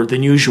 lower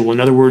than usual. In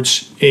other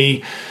words,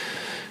 a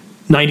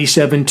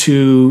 97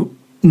 to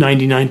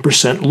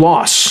 99%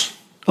 loss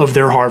of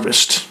their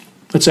harvest.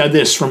 Let's add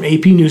this from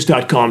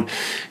apnews.com.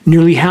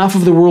 Nearly half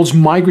of the world's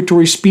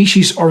migratory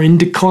species are in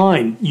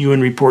decline,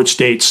 UN report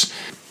states.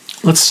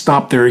 Let's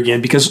stop there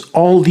again, because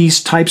all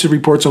these types of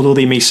reports, although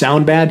they may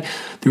sound bad,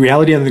 the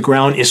reality on the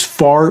ground is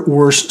far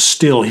worse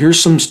still. Here's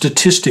some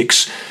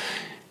statistics.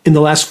 In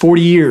the last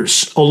 40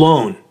 years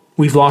alone,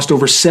 we've lost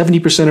over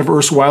 70% of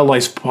Earth's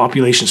wildlife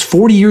populations.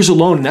 40 years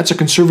alone, and that's a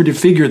conservative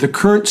figure. The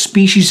current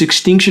species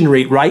extinction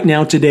rate right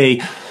now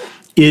today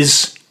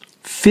is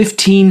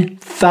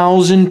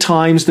 15,000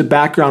 times the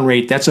background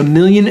rate. That's 1.5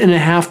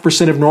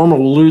 million% of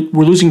normal.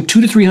 We're losing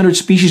 200 to 300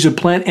 species of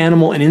plant,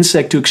 animal, and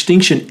insect to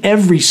extinction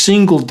every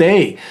single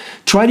day.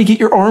 Try to get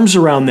your arms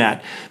around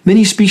that.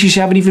 Many species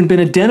haven't even been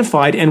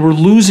identified, and we're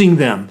losing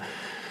them.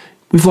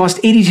 We've lost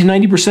 80 to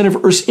 90%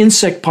 of Earth's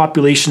insect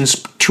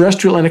populations,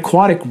 terrestrial and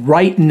aquatic,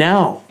 right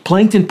now.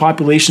 Plankton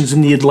populations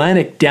in the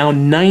Atlantic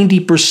down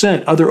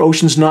 90%. Other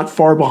oceans not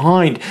far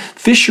behind.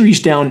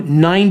 Fisheries down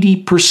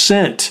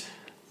 90%.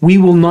 We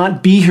will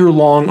not be here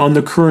long on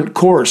the current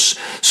course.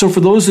 So for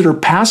those that are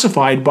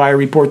pacified by a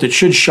report that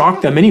should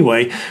shock them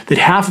anyway, that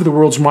half of the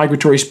world's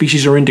migratory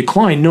species are in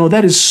decline, no,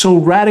 that is so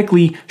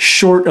radically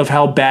short of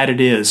how bad it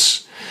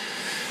is.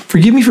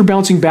 Forgive me for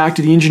bouncing back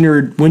to the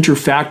engineered winter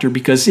factor,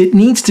 because it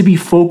needs to be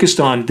focused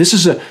on. This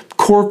is a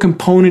core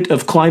component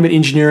of climate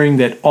engineering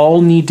that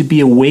all need to be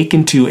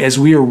awakened to, as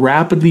we are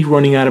rapidly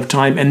running out of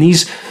time. And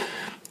these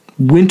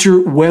winter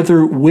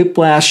weather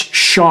whiplash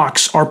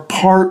shocks are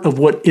part of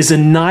what is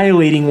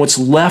annihilating what's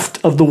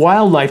left of the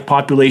wildlife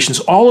populations.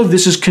 All of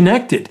this is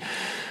connected.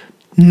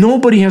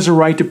 Nobody has a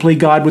right to play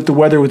God with the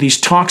weather with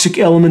these toxic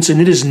elements, and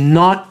it is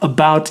not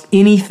about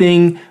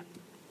anything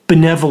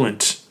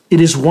benevolent. It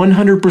is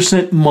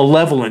 100%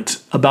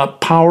 malevolent,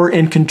 about power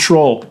and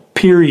control,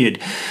 period.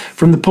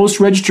 From the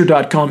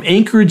postregister.com,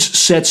 Anchorage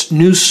sets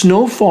new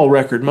snowfall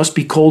record. Must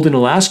be cold in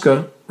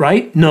Alaska,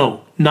 right?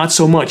 No. Not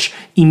so much.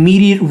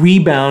 Immediate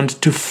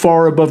rebound to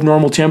far above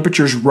normal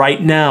temperatures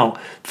right now.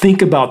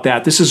 Think about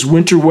that. This is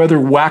winter weather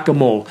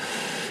whack-a-mole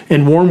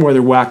and warm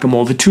weather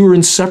whack-a-mole. The two are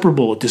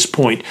inseparable at this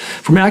point.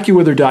 From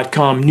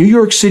AccuWeather.com, New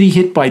York City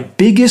hit by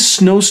biggest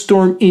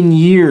snowstorm in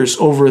years,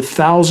 over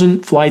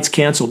 1,000 flights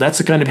canceled. That's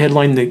the kind of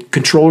headline the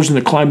controllers and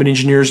the climate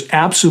engineers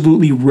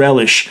absolutely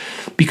relish,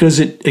 because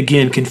it,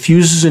 again,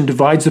 confuses and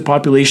divides the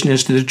population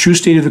as to the true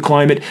state of the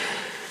climate.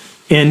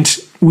 And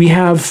we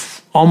have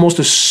almost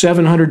a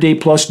 700-day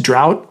plus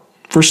drought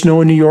for snow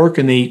in New York,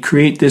 and they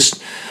create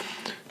this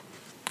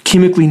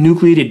chemically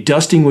nucleated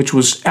dusting, which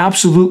was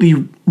absolutely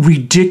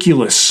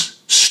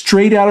ridiculous,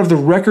 straight out of the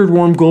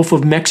record-warm Gulf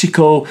of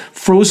Mexico,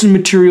 frozen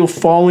material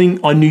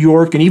falling on New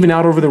York and even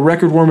out over the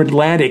record-warm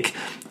Atlantic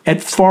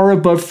at far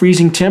above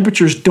freezing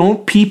temperatures.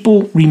 Don't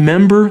people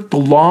remember the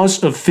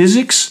laws of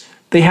physics?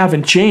 They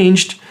haven't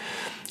changed.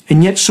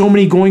 And yet so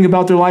many going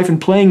about their life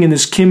and playing in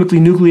this chemically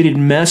nucleated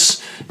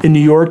mess in New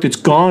York that's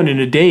gone in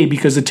a day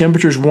because the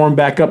temperatures warm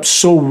back up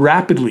so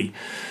rapidly.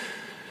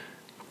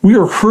 We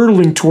are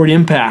hurtling toward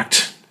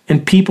impact,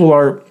 and people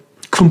are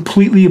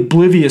completely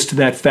oblivious to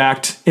that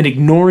fact and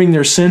ignoring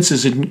their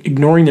senses and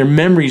ignoring their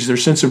memories, their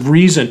sense of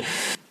reason.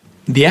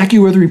 The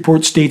AccuWeather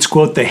report states,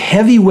 quote, the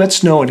heavy wet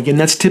snow, and again,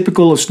 that's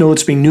typical of snow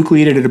that's being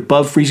nucleated at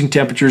above freezing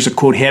temperatures, a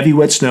quote, heavy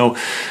wet snow,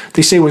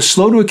 they say was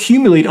slow to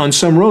accumulate on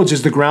some roads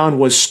as the ground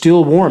was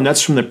still warm.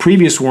 That's from the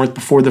previous warmth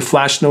before the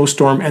flash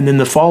snowstorm and then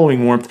the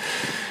following warmth.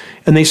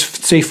 And they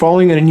say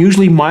following an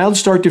unusually mild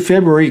start to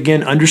February,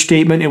 again,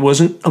 understatement, it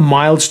wasn't a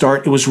mild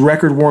start, it was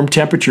record warm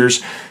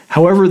temperatures.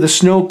 However, the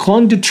snow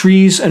clung to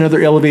trees and other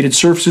elevated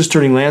surfaces,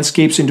 turning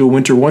landscapes into a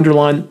winter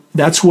wonderland.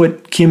 That's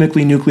what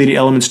chemically nucleated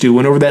elements do.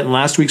 Went over that in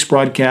last week's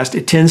broadcast.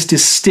 It tends to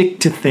stick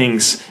to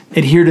things,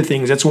 adhere to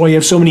things. That's why you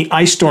have so many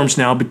ice storms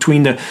now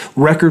between the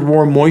record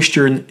warm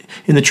moisture in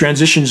the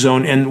transition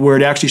zone and where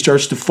it actually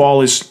starts to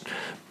fall is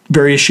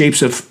various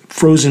shapes of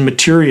frozen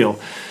material.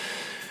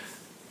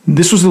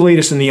 This was the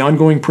latest in the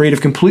ongoing parade of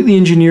completely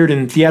engineered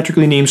and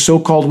theatrically named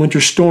so-called winter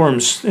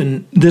storms.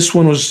 And this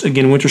one was,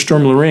 again, Winter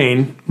Storm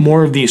Lorraine,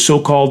 more of the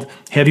so-called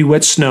heavy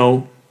wet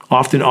snow,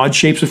 often odd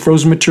shapes of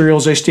frozen material,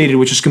 as I stated,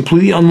 which is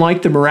completely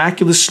unlike the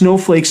miraculous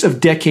snowflakes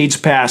of decades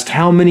past.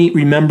 How many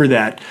remember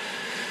that?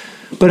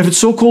 But if it's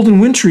so cold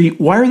and wintry,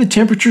 why are the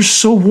temperatures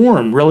so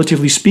warm,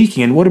 relatively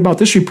speaking? And what about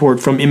this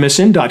report from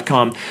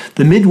MSN.com?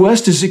 The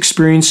Midwest is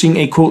experiencing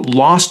a, quote,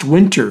 lost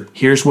winter.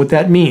 Here's what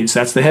that means.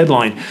 That's the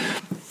headline.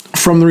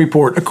 From the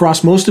report,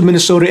 across most of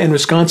Minnesota and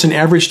Wisconsin,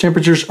 average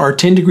temperatures are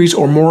 10 degrees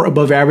or more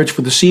above average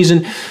for the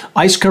season.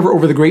 Ice cover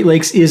over the Great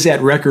Lakes is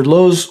at record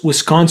lows.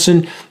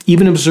 Wisconsin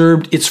even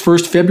observed its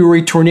first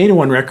February tornado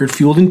on record,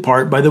 fueled in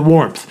part by the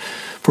warmth.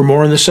 For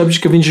more on the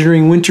subject of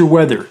engineering winter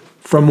weather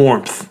from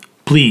warmth,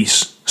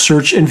 please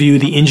search and view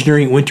the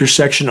Engineering Winter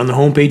section on the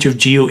homepage of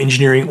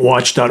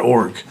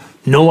geoengineeringwatch.org.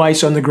 No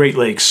ice on the Great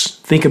Lakes.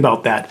 Think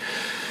about that.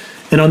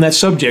 And on that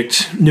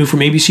subject, new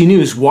from ABC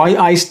News, why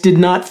ice did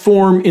not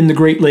form in the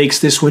Great Lakes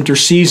this winter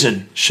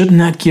season. Shouldn't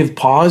that give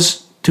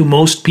pause to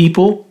most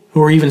people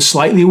who are even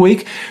slightly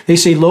awake? They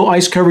say low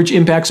ice coverage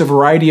impacts a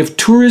variety of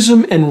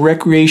tourism and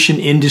recreation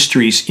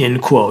industries,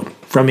 end quote,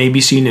 from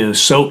ABC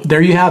News. So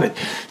there you have it.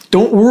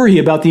 Don't worry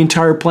about the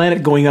entire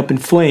planet going up in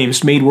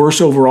flames, made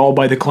worse overall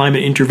by the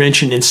climate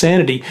intervention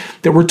insanity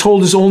that we're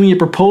told is only a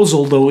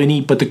proposal, though any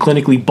but the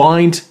clinically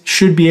blind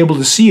should be able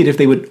to see it if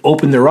they would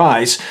open their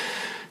eyes.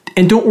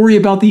 And don't worry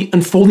about the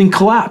unfolding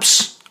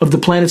collapse of the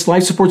planet's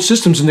life support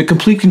systems and the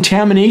complete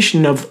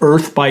contamination of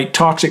Earth by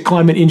toxic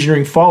climate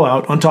engineering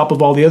fallout on top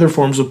of all the other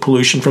forms of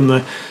pollution from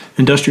the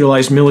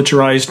industrialized,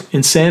 militarized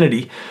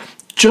insanity.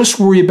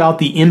 Just worry about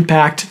the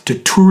impact to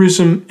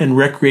tourism and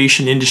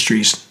recreation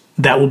industries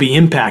that will be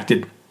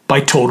impacted by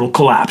total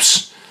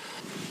collapse.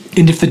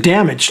 And if the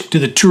damage to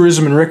the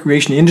tourism and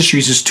recreation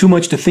industries is too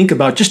much to think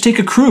about, just take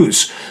a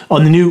cruise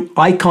on the new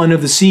Icon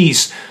of the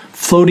Seas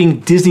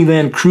floating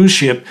Disneyland cruise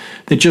ship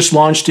that just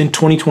launched in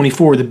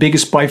 2024, the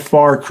biggest by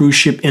far cruise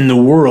ship in the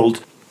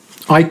world.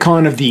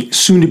 Icon of the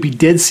soon-to-be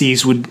Dead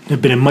Seas would have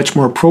been a much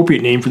more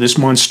appropriate name for this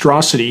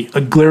monstrosity,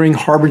 a glaring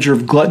harbinger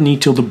of gluttony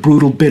till the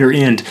brutal, bitter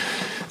end.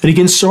 And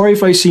again, sorry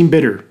if I seem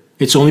bitter.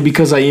 It's only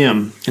because I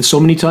am. And so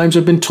many times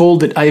I've been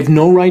told that I have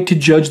no right to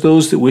judge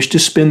those that wish to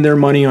spend their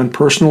money on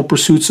personal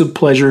pursuits of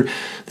pleasure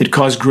that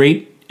cause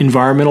great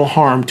environmental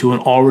harm to an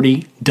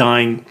already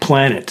dying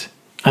planet.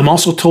 I'm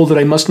also told that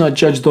I must not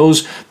judge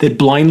those that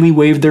blindly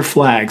wave their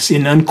flags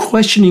in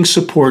unquestioning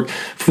support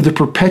for the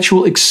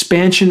perpetual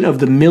expansion of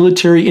the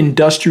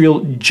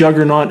military-industrial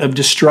juggernaut of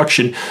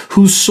destruction,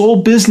 whose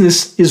sole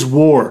business is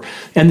war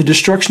and the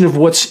destruction of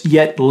what's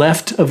yet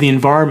left of the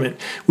environment,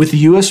 with the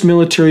U.S.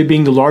 military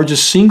being the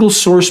largest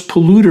single-source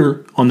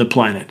polluter on the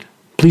planet.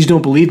 Please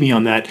don't believe me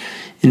on that.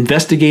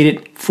 Investigate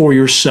it for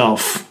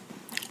yourself.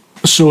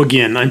 So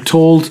again, I'm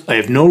told I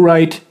have no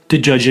right to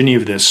judge any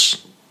of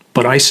this.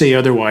 But I say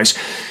otherwise.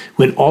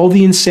 When all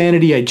the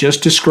insanity I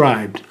just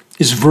described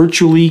is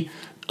virtually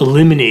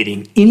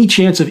eliminating any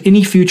chance of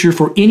any future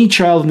for any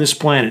child on this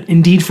planet,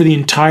 indeed for the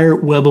entire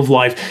web of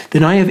life,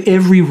 then I have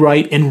every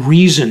right and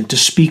reason to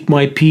speak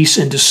my piece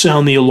and to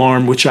sound the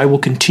alarm, which I will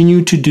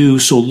continue to do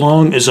so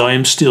long as I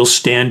am still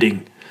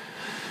standing.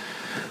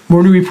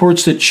 More new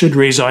reports that should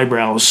raise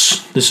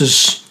eyebrows. This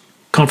is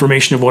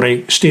confirmation of what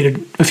I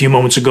stated a few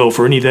moments ago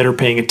for any that are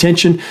paying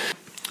attention.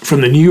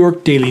 From the New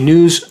York Daily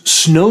News,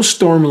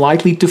 snowstorm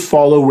likely to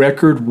follow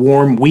record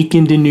warm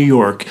weekend in New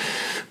York.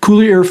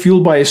 Cooler air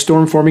fueled by a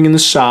storm forming in the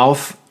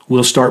south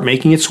will start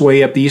making its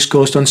way up the East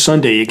Coast on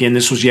Sunday. Again,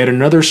 this was yet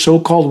another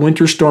so-called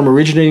winter storm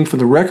originating from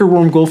the record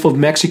warm Gulf of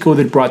Mexico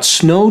that brought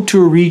snow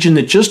to a region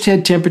that just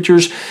had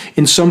temperatures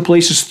in some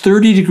places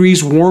 30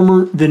 degrees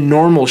warmer than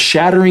normal,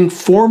 shattering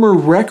former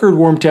record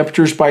warm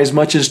temperatures by as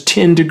much as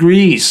 10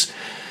 degrees.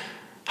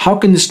 How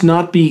can this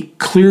not be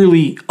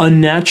clearly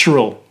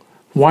unnatural?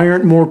 Why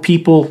aren't more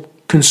people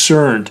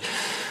concerned?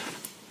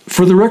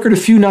 For the record, a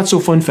few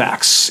not-so-fun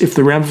facts, if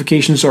the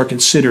ramifications are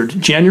considered.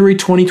 January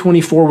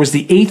 2024 was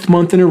the 8th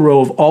month in a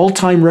row of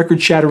all-time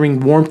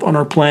record-shattering warmth on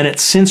our planet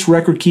since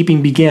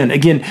record-keeping began.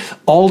 Again,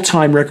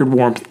 all-time record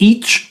warmth,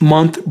 each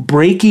month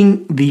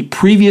breaking the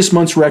previous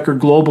month's record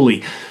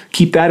globally.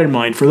 Keep that in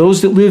mind. For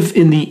those that live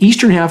in the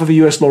eastern half of the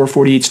U.S. lower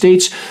 48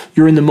 states,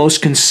 you're in the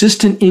most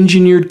consistent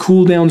engineered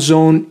cool-down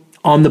zone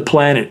on the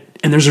planet.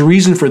 And there's a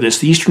reason for this.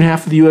 The eastern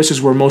half of the U.S.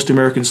 is where most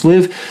Americans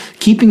live.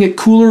 Keeping it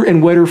cooler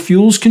and wetter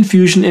fuels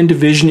confusion and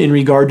division in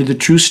regard to the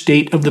true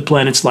state of the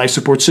planet's life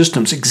support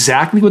systems.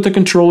 Exactly what the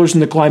controllers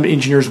and the climate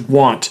engineers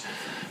want.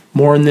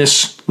 More on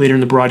this later in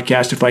the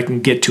broadcast if I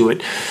can get to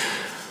it.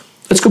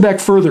 Let's go back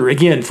further.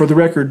 Again, for the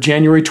record,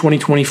 January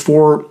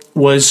 2024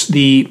 was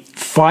the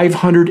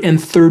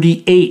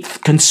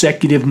 538th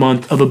consecutive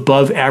month of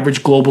above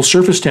average global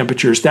surface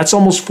temperatures. That's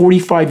almost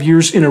 45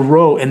 years in a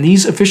row, and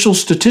these official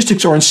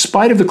statistics are in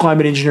spite of the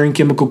climate engineering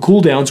chemical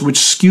cooldowns, which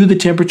skew the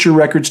temperature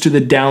records to the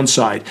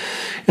downside.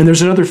 And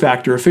there's another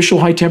factor.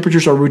 Official high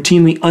temperatures are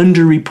routinely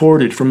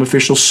underreported from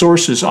official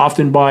sources,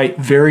 often by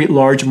very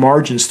large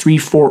margins, 3,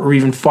 4, or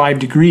even 5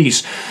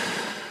 degrees.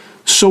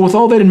 So with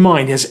all that in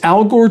mind, has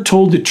Al Gore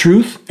told the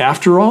truth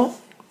after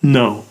all?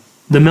 No.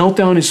 The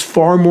meltdown is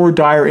far more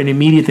dire and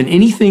immediate than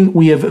anything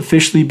we have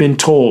officially been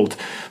told.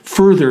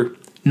 Further,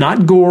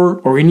 not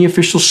Gore or any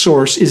official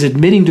source is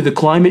admitting to the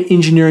climate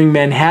engineering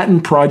Manhattan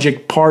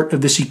Project part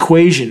of this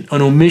equation,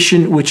 an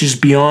omission which is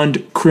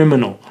beyond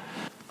criminal.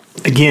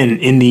 Again,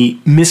 in the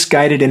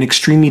misguided and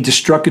extremely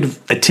destructive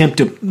attempt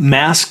to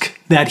mask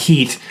that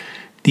heat,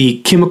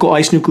 the chemical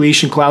ice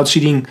nucleation cloud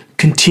seeding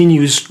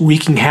continues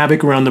wreaking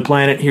havoc around the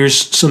planet. Here's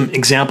some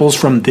examples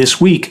from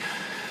this week.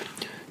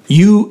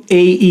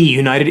 UAE,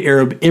 United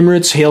Arab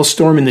Emirates,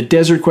 hailstorm in the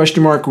desert, ?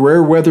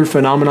 Rare weather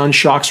phenomenon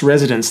shocks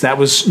residents. That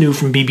was new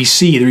from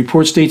BBC. The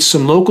report states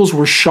some locals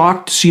were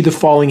shocked to see the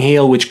falling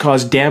hail, which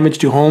caused damage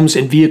to homes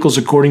and vehicles,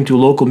 according to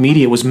local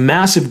media. It was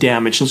massive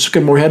damage. Let's look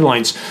at more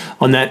headlines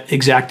on that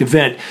exact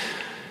event.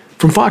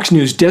 From Fox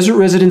News, desert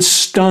residents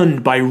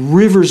stunned by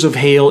rivers of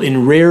hail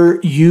in rare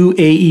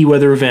UAE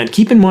weather event.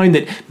 Keep in mind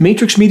that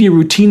Matrix Media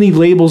routinely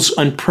labels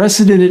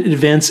unprecedented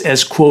events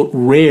as, quote,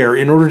 rare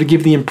in order to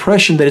give the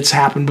impression that it's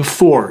happened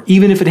before,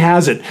 even if it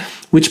hasn't,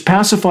 which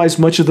pacifies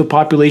much of the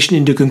population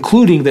into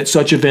concluding that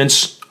such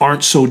events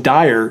aren't so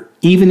dire,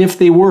 even if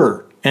they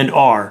were and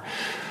are.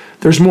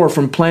 There's more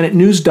from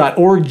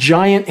planetnews.org.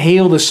 Giant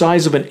hail the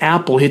size of an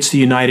apple hits the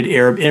United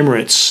Arab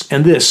Emirates.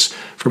 And this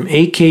from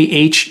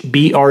akhbrna.co.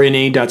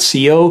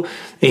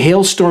 A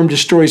hailstorm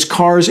destroys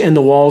cars and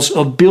the walls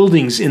of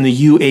buildings in the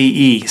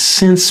UAE.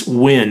 Since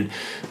when?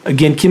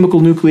 Again,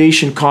 chemical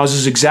nucleation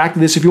causes exactly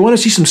this. If you want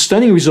to see some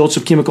stunning results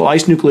of chemical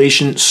ice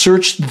nucleation,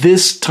 search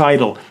this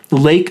title,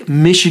 Lake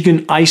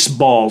Michigan Ice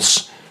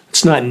Balls.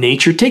 It's not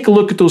nature. Take a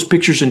look at those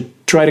pictures and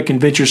try to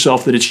convince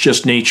yourself that it's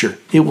just nature.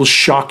 It will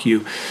shock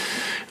you.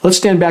 Let's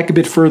stand back a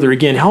bit further.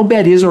 Again, how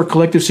bad is our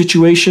collective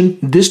situation?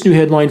 This new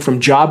headline from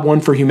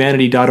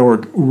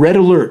job1forhumanity.org. Red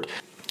alert.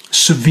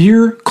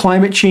 Severe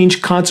climate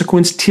change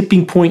consequence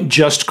tipping point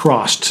just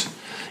crossed.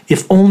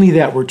 If only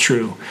that were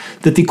true,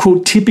 that the,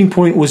 quote, tipping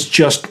point was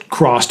just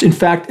crossed. In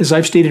fact, as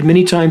I've stated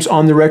many times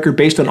on the record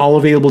based on all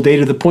available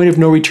data, the point of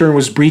no return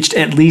was breached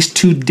at least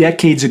 2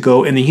 decades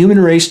ago, and the human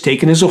race,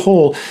 taken as a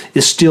whole,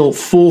 is still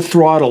full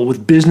throttle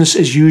with business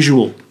as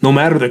usual, no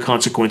matter the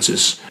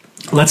consequences.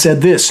 Let's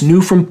add this, new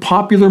from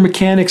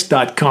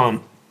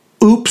popularmechanics.com.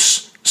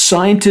 Oops,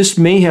 scientists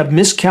may have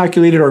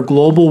miscalculated our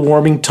global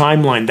warming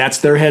timeline. That's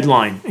their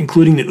headline,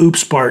 including the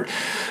oops part.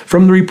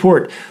 From the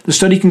report, the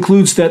study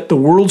concludes that the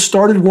world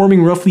started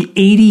warming roughly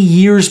 80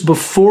 years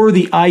before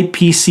the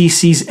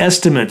IPCC's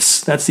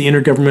estimates. That's the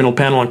Intergovernmental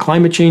Panel on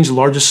Climate Change, the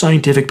largest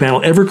scientific panel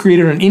ever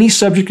created on any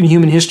subject in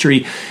human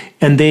history,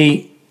 and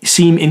they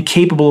seem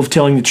incapable of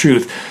telling the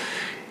truth.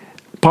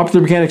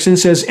 Popular Mechanics then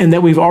says, and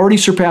that we've already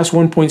surpassed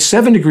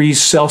 1.7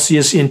 degrees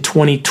Celsius in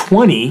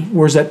 2020.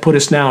 Where does that put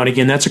us now? And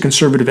again, that's a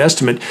conservative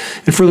estimate.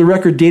 And for the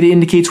record, data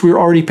indicates we're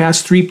already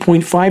past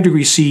 3.5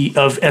 degrees C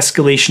of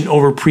escalation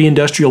over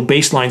pre-industrial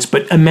baselines.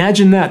 But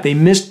imagine that. They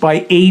missed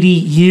by 80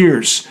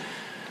 years.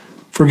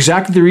 For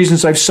exactly the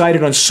reasons I've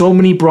cited on so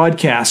many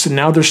broadcasts, and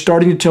now they're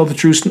starting to tell the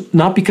truth,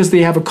 not because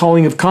they have a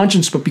calling of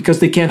conscience, but because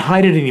they can't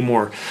hide it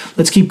anymore.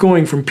 Let's keep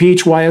going from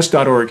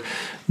phys.org.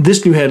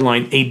 This new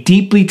headline, a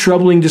deeply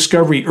troubling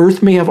discovery.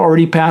 Earth may have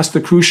already passed the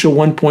crucial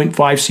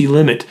 1.5 C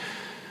limit.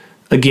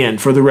 Again,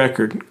 for the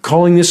record,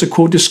 calling this a,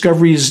 quote,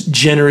 discovery is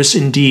generous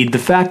indeed. The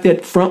fact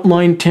that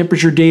frontline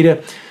temperature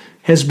data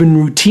has been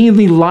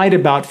routinely lied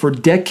about for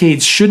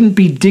decades shouldn't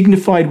be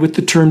dignified with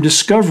the term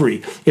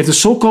discovery. If the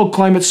so-called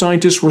climate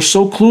scientists were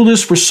so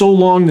clueless for so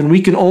long, then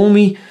we can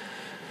only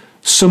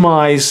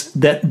surmise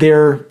that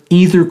they're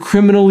either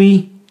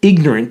criminally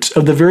ignorant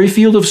of the very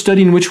field of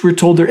study in which we're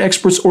told they're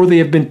experts, or they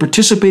have been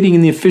participating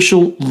in the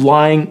official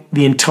lying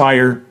the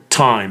entire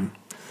time.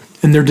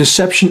 And their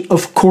deception,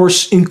 of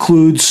course,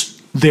 includes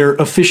their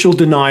official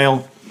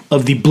denial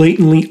of the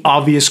blatantly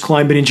obvious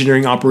climate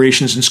engineering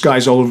operations in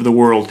skies all over the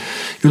world.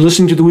 You're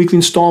listening to the weekly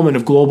installment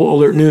of Global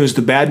Alert News,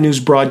 the Bad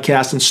News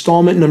Broadcast,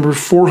 installment number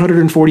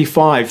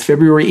 445,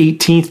 February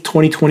 18th,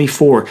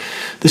 2024.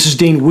 This is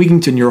Dane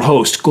Wigington, your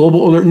host.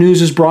 Global Alert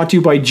News is brought to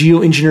you by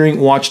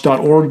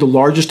geoengineeringwatch.org, the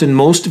largest and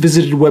most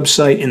visited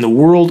website in the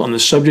world on the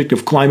subject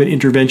of climate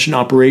intervention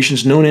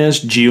operations known as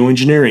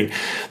geoengineering.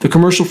 The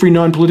commercial-free,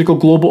 non-political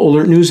Global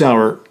Alert News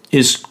Hour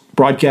is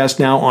broadcast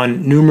now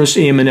on numerous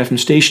AM and FM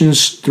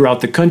stations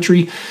throughout the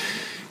country.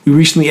 We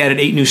recently added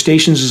 8 new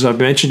stations, as I've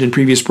mentioned in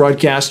previous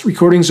broadcasts.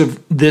 Recordings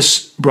of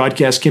this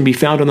broadcast can be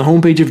found on the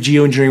homepage of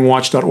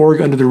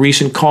geoengineeringwatch.org under the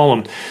recent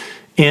column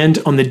and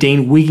on the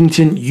Dane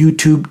Wigington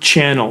YouTube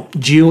channel.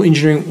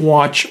 Geoengineering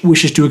Watch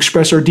wishes to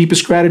express our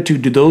deepest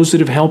gratitude to those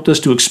that have helped us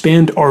to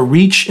expand our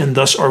reach and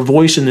thus our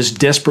voice in this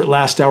desperate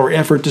last-hour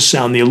effort to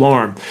sound the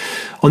alarm.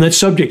 On that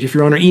subject, if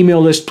you're on our email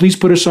list, please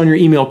put us on your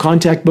email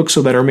contact book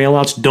so that our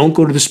mailouts don't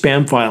go to the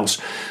spam files.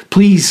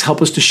 Please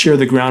help us to share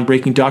the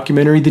groundbreaking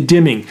documentary, The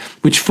Dimming,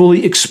 which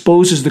fully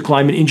exposes the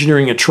climate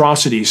engineering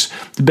atrocities.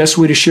 The best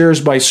way to share is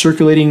by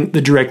circulating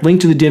the direct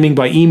link to The Dimming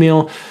by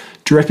email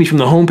directly from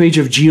the homepage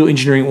of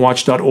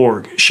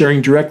geoengineeringwatch.org.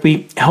 Sharing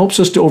directly helps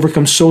us to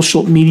overcome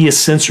social media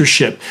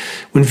censorship.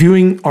 When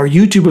viewing our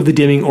YouTube of The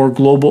Dimming or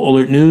Global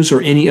Alert News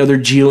or any other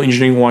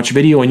Geoengineering Watch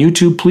video on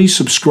YouTube, please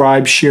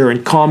subscribe, share,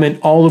 and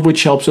comment, all of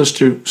which helps us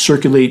to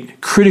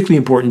circulate critically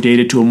important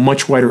data to a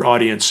much wider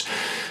audience.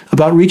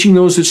 About reaching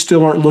those that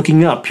still aren't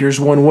looking up, here's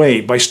one way: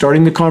 by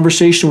starting the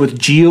conversation with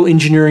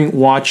Geoengineering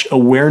Watch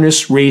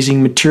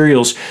awareness-raising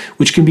materials,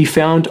 which can be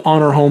found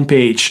on our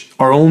homepage.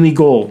 Our only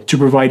goal, to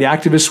provide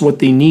activists what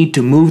they need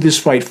to move this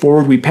fight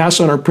forward. We pass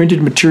on our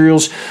printed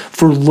materials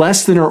for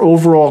less than our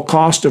overall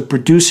cost of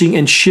producing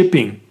and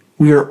shipping.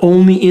 We are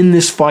only in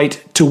this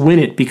fight to win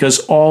it because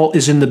all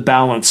is in the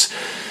balance.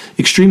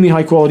 Extremely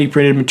high-quality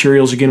printed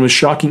materials, again with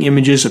shocking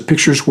images, a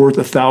picture's worth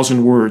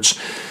 1,000 words.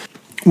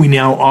 We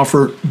now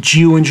offer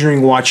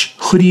Geoengineering Watch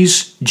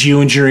hoodies,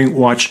 Geoengineering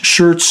Watch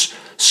shirts,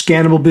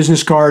 scannable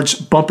business cards,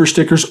 bumper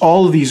stickers.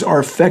 All of these are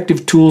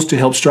effective tools to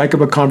help strike up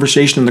a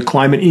conversation on the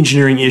climate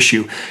engineering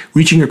issue.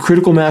 Reaching a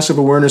critical mass of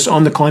awareness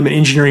on the climate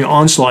engineering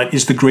onslaught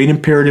is the great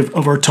imperative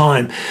of our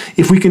time.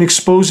 If we can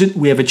expose it,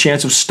 we have a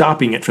chance of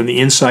stopping it from the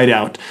inside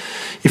out.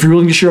 If you're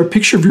willing to share a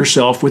picture of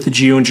yourself with the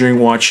Geoengineering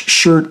Watch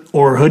shirt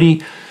or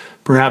hoodie,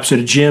 perhaps at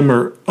a gym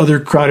or other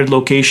crowded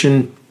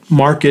location,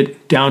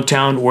 market,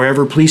 downtown,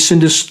 wherever, please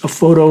send us a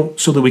photo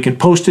so that we can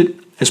post it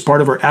as part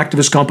of our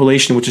activist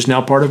compilation, which is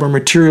now part of our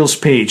materials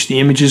page. The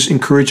images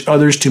encourage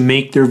others to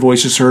make their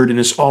voices heard in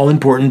this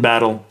all-important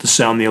battle to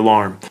sound the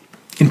alarm.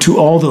 And to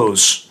all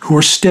those who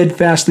are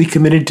steadfastly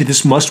committed to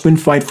this must-win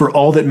fight for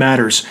all that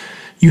matters,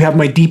 you have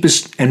my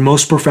deepest and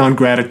most profound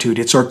gratitude.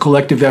 It's our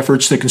collective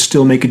efforts that can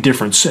still make a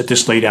difference at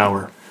this late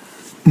hour.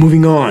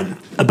 Moving on,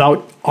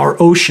 about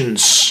our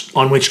oceans,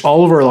 on which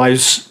all of our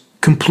lives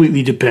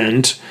completely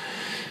depend.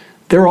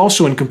 They're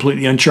also in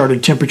completely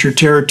uncharted temperature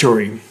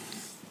territory,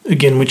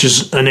 again, which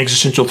is an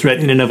existential threat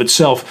in and of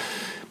itself.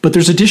 But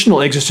there's additional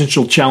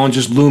existential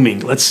challenges looming.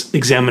 Let's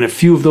examine a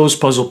few of those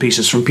puzzle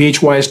pieces. From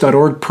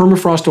phys.org,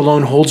 permafrost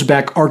alone holds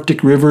back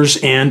Arctic rivers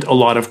and a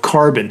lot of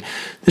carbon.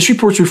 This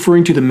report's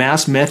referring to the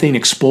mass methane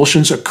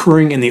expulsions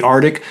occurring in the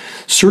Arctic.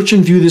 Search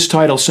and view this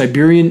title,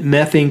 Siberian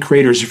Methane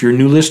Craters. If you're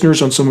new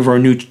listeners on some of our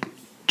new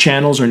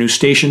channels or new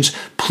stations,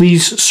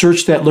 please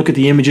search that, look at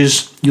the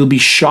images. You'll be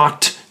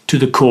shocked to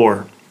the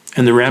core.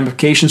 And the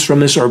ramifications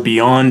from this are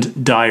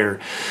beyond dire.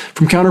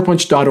 From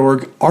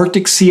counterpunch.org,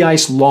 Arctic sea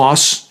ice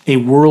loss, a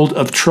world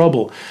of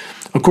trouble.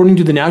 According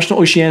to the National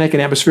Oceanic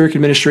and Atmospheric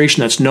Administration,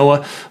 that's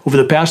NOAA, over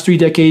the past 3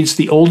 decades,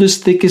 the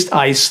oldest, thickest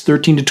ice,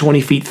 13 to 20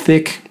 feet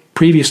thick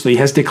previously,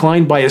 has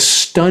declined by a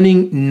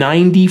stunning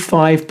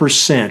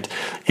 95%.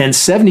 And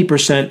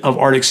 70% of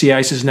Arctic sea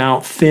ice is now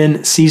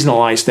thin seasonal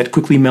ice that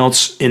quickly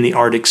melts in the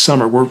Arctic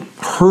summer. We're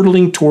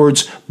hurtling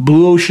towards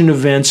blue ocean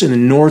events in the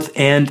North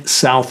and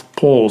South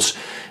poles.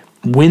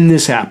 When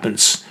this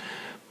happens,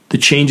 the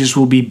changes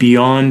will be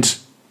beyond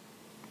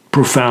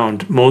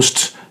profound.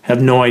 Most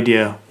have no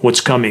idea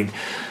what's coming.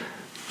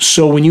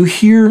 So when you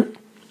hear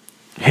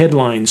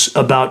headlines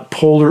about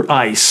polar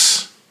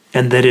ice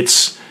and that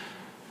it's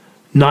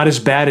not as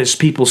bad as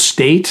people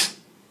state,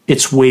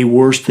 it's way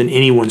worse than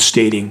anyone's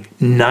stating.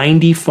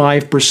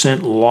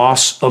 95%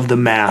 loss of the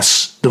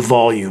mass, the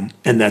volume,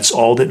 and that's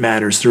all that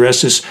matters. The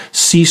rest is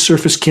sea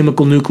surface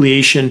chemical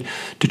nucleation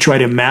to try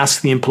to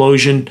mask the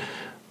implosion,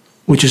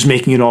 which is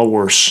making it all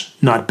worse,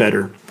 not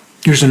better.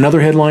 Here's another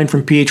headline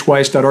from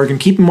phys.org, and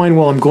keep in mind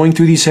while I'm going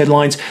through these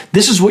headlines,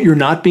 this is what you're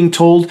not being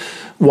told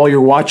while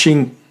you're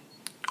watching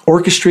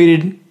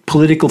orchestrated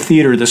political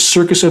theater, the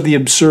circus of the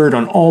absurd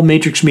on all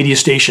matrix media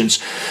stations.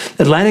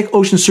 Atlantic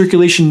Ocean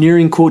circulation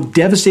nearing, quote,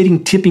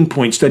 devastating tipping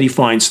point, study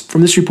finds. From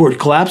this report,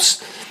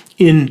 collapse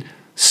in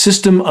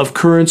system of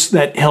currents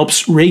that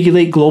helps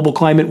regulate global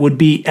climate would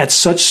be at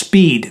such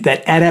speed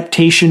that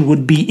adaptation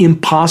would be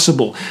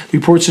impossible. The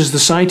report says the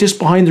scientists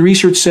behind the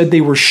research said they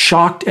were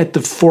shocked at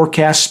the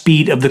forecast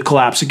speed of the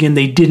collapse. Again,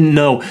 they didn't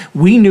know.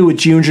 We knew at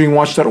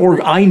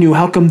geoengineeringwatch.org. I knew.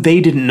 How come they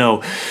didn't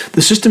know?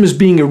 The system is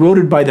being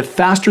eroded by the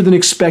faster than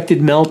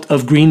expected melt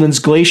of Greenland's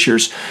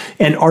glaciers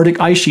and Arctic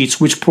ice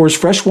sheets, which pours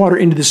fresh water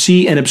into the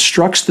sea and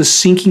obstructs the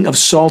sinking of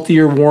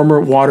saltier,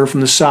 warmer water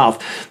from the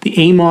south. The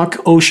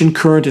AMOC ocean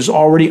current is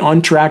already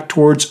on track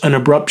towards an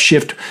abrupt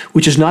shift,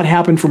 which has not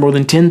happened for more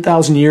than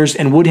 10,000 years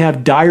and would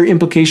have dire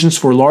implications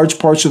for large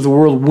parts of the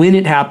world when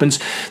it happens.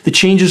 The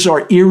changes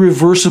are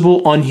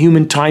irreversible on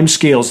human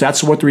timescales.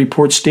 That's what the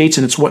report states,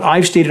 and it's what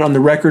I've stated on the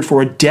record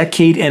for a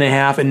decade and a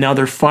half, and now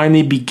they're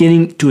finally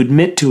beginning to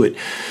admit to it.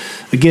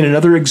 Again,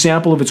 another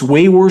example of it's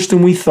way worse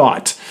than we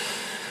thought.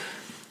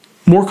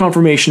 More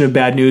confirmation of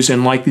bad news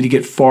and likely to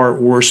get far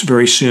worse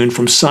very soon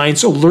from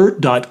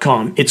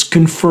ScienceAlert.com. It's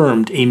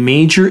confirmed a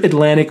major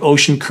Atlantic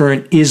Ocean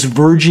current is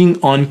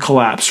verging on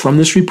collapse. From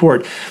this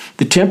report,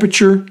 the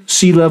temperature,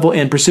 sea level,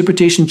 and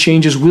precipitation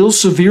changes will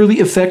severely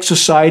affect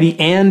society,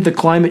 and the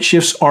climate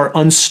shifts are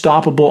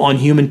unstoppable on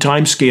human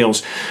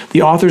timescales.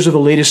 The authors of the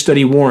latest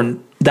study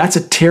warn that's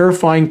a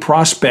terrifying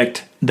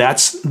prospect.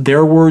 That's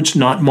their words,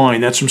 not mine.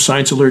 That's from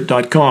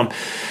ScienceAlert.com.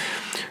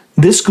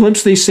 This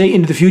glimpse, they say,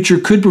 into the future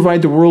could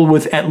provide the world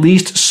with at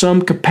least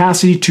some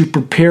capacity to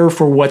prepare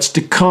for what's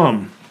to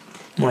come.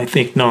 Well, I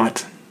think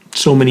not.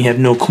 So many have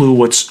no clue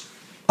what's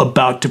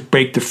about to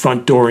break the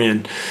front door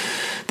in.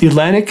 The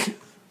Atlantic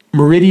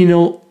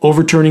Meridional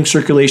Overturning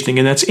Circulation,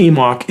 and that's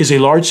AMOC, is a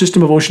large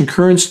system of ocean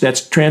currents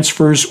that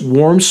transfers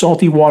warm,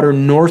 salty water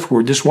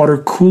northward. This water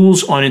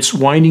cools on its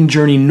winding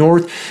journey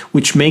north,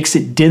 which makes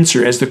it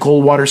denser. As the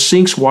cold water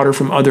sinks, water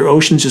from other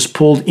oceans is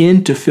pulled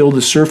in to fill the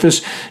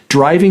surface,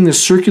 driving the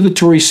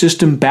circulatory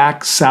system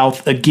back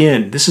south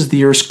again. This is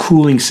the Earth's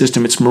cooling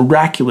system. It's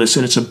miraculous,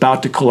 and it's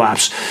about to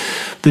collapse.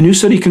 The new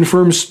study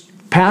confirms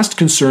past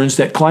concerns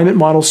that climate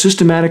models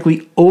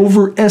systematically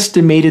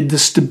overestimated the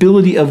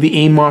stability of the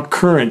AMOC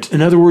current.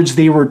 In other words,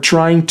 they were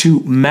trying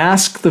to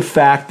mask the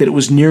fact that it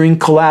was nearing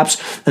collapse,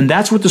 and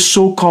that's what the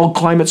so-called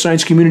climate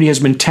science community has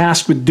been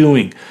tasked with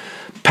doing,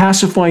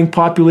 pacifying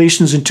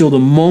populations until the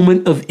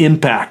moment of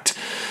impact.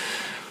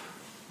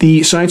 The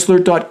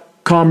ScienceAlert.com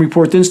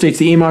report then states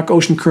the AMOC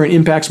ocean current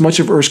impacts much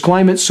of Earth's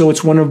climate, so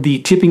it's one of the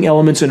tipping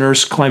elements in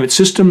Earth's climate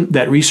system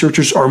that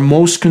researchers are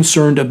most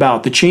concerned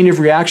about. The chain of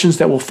reactions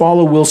that will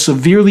follow will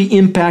severely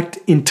impact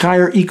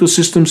entire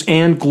ecosystems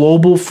and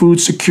global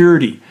food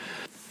security.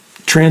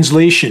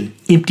 Translation: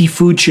 empty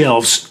food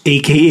shelves,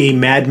 aka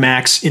Mad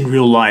Max in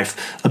real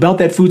life. About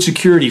that food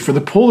security, for the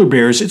polar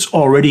bears, it's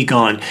already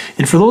gone.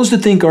 And for those that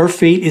think our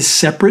fate is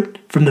separate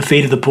from the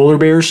fate of the polar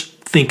bears,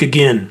 think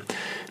again.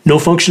 No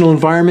functional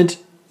environment,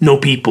 no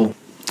people.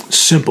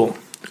 Simple.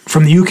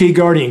 From the UK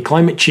Guardian,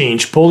 climate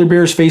change. Polar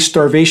bears face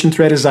starvation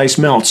threat as ice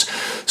melts.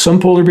 Some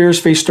polar bears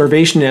face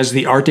starvation as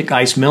the Arctic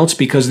ice melts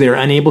because they are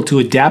unable to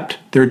adapt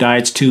their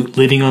diets to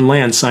living on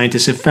land,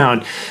 scientists have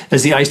found.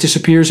 As the ice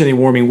disappears in a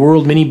warming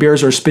world, many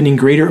bears are spending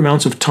greater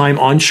amounts of time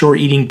onshore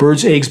eating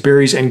birds' eggs,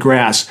 berries, and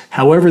grass.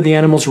 However, the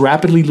animals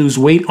rapidly lose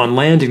weight on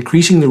land,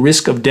 increasing the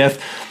risk of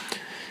death.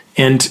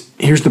 And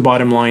here's the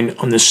bottom line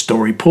on this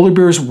story. Polar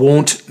bears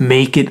won't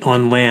make it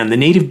on land. The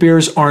native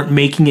bears aren't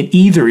making it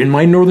either. In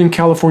my Northern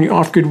California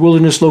off-grid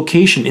wilderness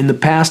location, in the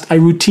past, I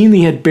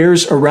routinely had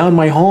bears around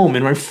my home,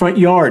 in my front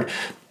yard.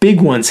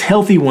 Big ones,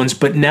 healthy ones,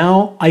 but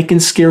now I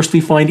can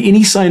scarcely find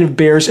any sign of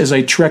bears as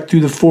I trek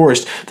through the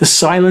forest. The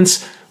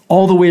silence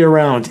all the way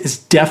around is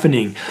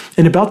deafening.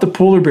 And about the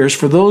polar bears,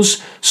 for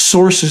those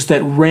sources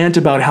that rant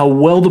about how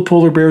well the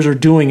polar bears are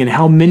doing and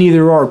how many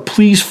there are,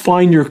 please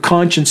find your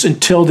conscience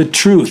and tell the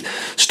truth.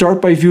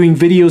 Start by viewing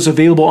videos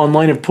available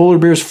online of polar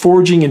bears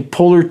foraging in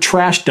polar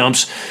trash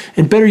dumps,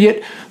 and better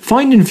yet,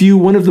 find and view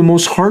one of the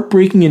most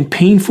heartbreaking and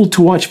painful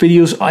to watch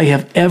videos I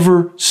have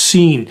ever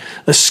seen.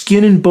 A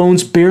skin and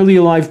bones, barely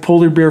alive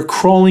polar bear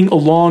crawling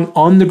along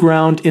on the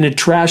ground in a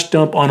trash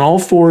dump on all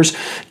fours,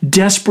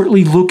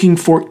 desperately looking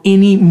for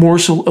any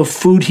morsel of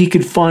food he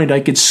could find. I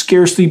could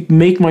scarcely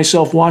make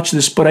myself watch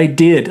this, but I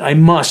did. I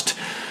must.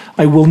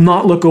 I will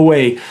not look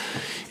away.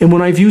 And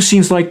when I view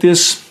scenes like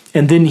this,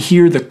 and then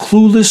hear the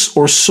clueless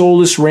or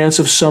soulless rants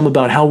of some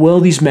about how well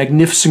these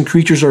magnificent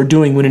creatures are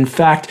doing, when in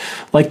fact,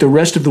 like the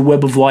rest of the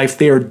web of life,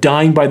 they are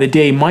dying by the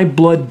day, my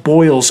blood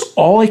boils.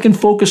 All I can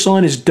focus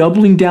on is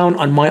doubling down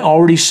on my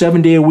already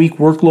 7-day-a-week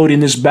workload in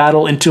this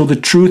battle until the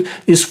truth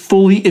is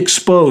fully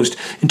exposed,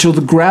 until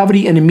the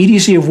gravity and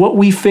immediacy of what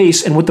we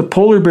face and what the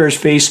polar bears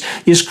face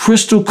is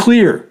crystal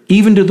clear,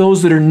 even to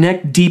those that are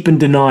neck deep in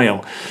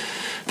denial.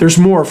 There's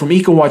more from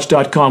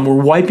ecowatch.com. We're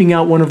wiping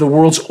out one of the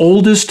world's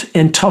oldest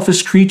and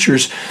toughest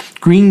creatures.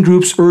 Green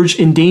groups urge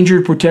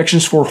endangered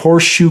protections for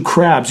horseshoe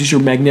crabs. These are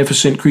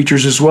magnificent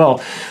creatures as well.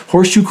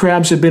 Horseshoe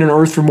crabs have been on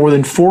Earth for more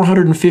than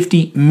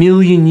 450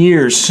 million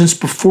years, since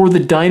before the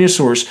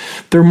dinosaurs.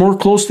 They're more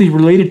closely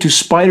related to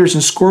spiders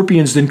and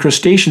scorpions than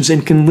crustaceans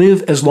and can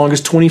live as long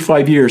as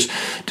 25 years.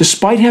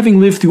 Despite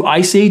having lived through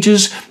ice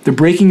ages, the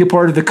breaking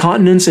apart of the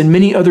continents, and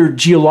many other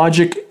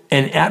geologic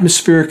and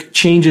atmospheric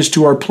changes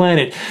to our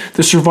planet,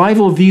 the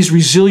survival of these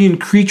resilient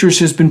creatures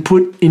has been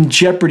put in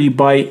jeopardy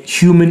by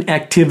human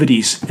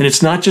activities. And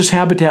it's not just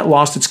habitat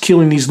loss that's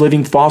killing these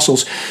living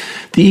fossils.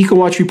 The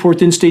EcoWatch report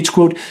then states,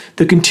 quote,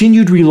 the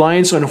continued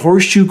reliance on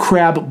horseshoe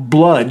crab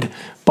blood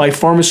by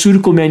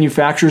pharmaceutical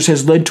manufacturers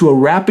has led to a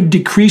rapid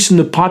decrease in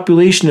the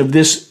population of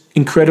this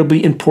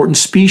incredibly important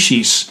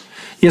species.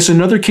 Yes,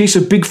 another case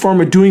of Big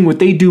Pharma doing what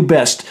they do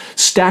best,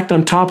 stacked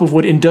on top of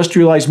what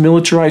industrialized,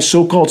 militarized,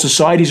 so-called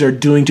societies are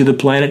doing to the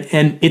planet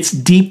and its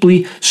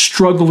deeply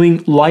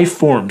struggling life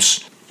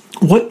forms.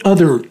 What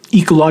other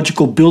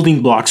ecological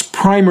building blocks,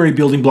 primary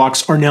building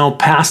blocks, are now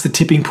past the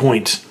tipping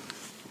point?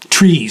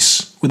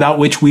 Trees, without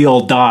which we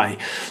all die.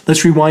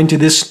 Let's rewind to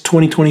this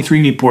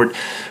 2023 report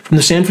from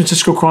the San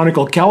Francisco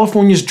Chronicle.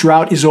 California's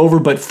drought is over,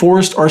 but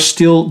forests are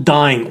still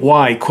dying.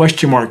 Why?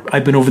 Question mark.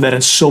 I've been over that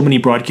in so many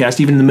broadcasts,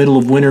 even in the middle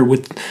of winter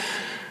with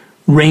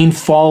rain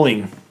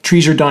falling.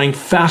 Trees are dying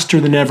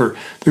faster than ever.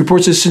 The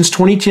report says since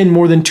 2010,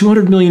 more than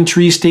 200 million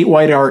trees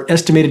statewide are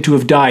estimated to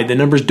have died. The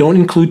numbers don't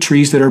include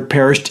trees that have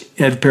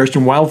perished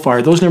in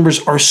wildfire. Those numbers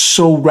are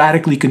so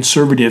radically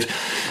conservative.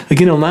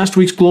 Again, on last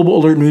week's Global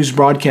Alert News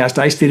broadcast,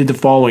 I stated the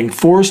following.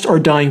 Forests are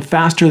dying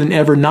faster than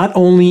ever, not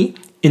only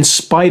in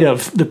spite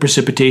of the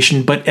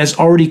precipitation, but as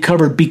already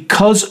covered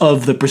because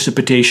of the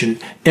precipitation.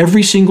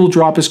 Every single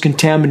drop is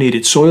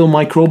contaminated. Soil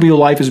microbial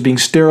life is being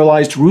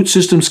sterilized, root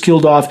systems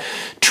killed off,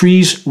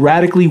 trees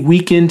radically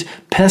weakened,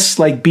 pests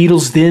like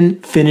beetles then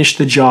finish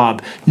the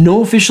job.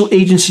 No official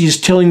agency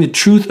is telling the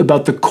truth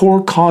about the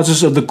core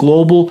causes of the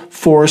global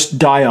forest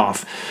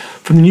die-off.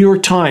 From the New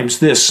York Times,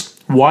 this: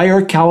 why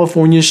are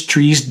California's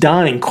trees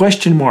dying?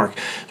 Question mark.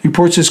 The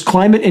report says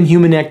climate and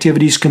human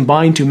activities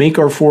combine to make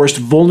our forest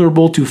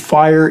vulnerable to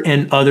fire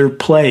and other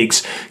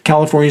plagues.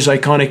 California's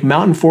iconic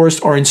mountain forests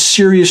are in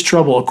serious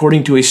trouble,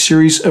 according to a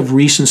series of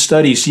recent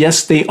studies.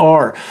 Yes, they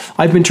are.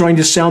 I've been trying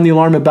to sound the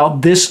alarm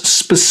about this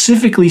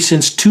specifically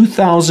since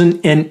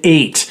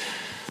 2008.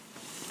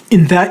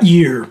 In that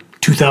year,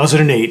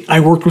 2008, I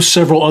worked with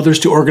several others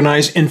to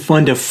organize and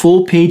fund a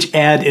full-page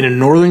ad in a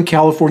Northern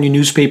California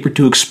newspaper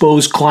to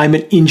expose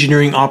climate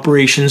engineering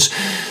operations,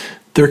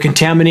 their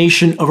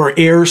contamination of our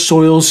air,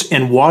 soils,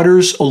 and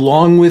waters,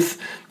 along with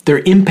their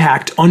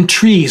impact on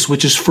trees,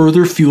 which is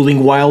further fueling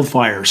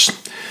wildfires.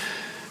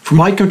 From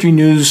High Country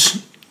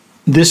News,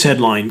 this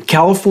headline: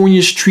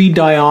 California's tree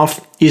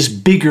die-off is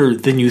bigger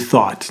than you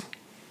thought.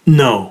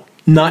 No.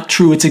 Not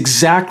true. It's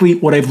exactly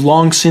what I've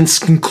long since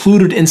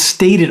concluded and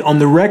stated on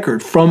the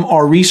record from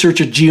our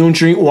research at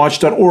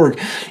geoengineeringwatch.org.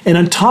 And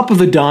on top of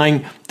the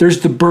dying,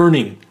 there's the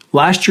burning.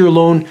 Last year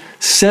alone,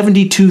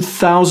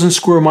 72,000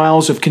 square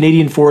miles of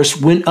Canadian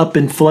forests went up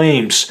in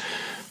flames.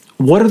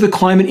 What are the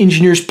climate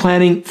engineers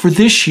planning for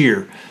this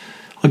year?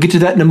 I'll get to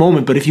that in a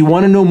moment, but if you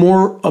want to know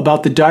more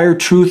about the dire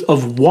truth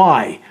of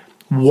why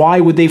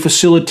would they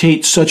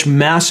facilitate such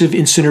massive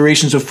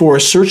incinerations of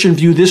forests? Search and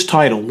view this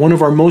title, one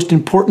of our most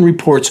important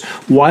reports,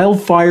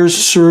 Wildfires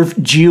Serve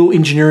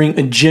Geoengineering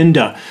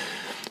Agenda.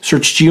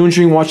 Search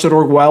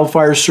geoengineeringwatch.org,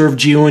 Wildfires Serve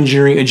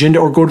Geoengineering Agenda,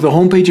 or go to the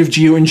homepage of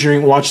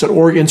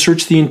geoengineeringwatch.org and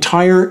search the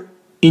entire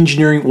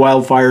Engineering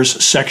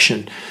Wildfires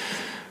section.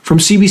 From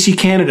CBC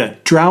Canada,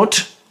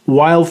 drought,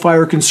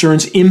 wildfire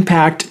concerns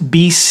impact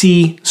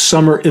BC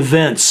summer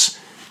events.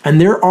 And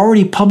they're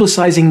already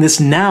publicizing this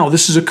now.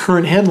 This is a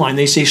current headline.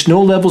 They say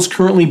snow levels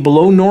currently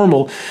below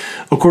normal,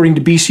 according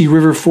to BC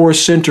River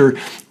Forest Center,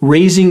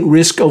 raising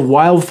risk of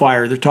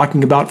wildfire. They're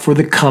talking about for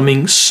the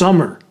coming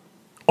summer.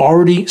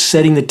 Already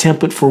setting the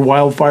template for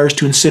wildfires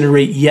to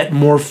incinerate yet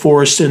more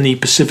forests in the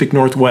Pacific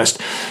Northwest.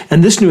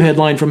 And this new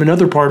headline from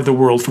another part of the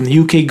world, from the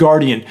UK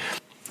Guardian: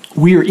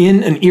 we are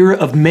in an era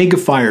of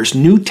megafires.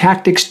 New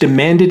tactics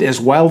demanded as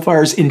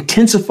wildfires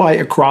intensify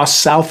across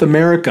South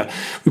America.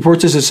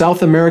 Report says that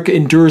South America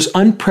endures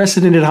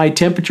unprecedented high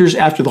temperatures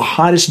after the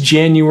hottest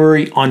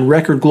January on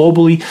record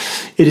globally.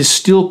 It is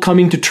still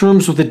coming to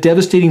terms with the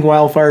devastating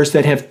wildfires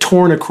that have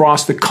torn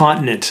across the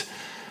continent.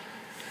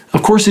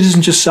 Of course, it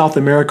isn't just South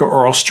America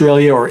or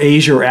Australia or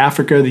Asia or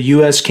Africa, the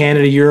US,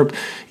 Canada, Europe.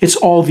 It's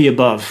all the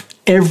above.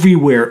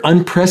 Everywhere,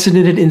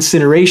 unprecedented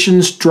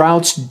incinerations,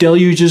 droughts,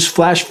 deluges,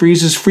 flash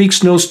freezes, freak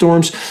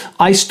snowstorms,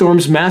 ice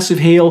storms, massive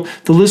hail,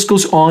 the list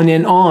goes on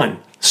and on.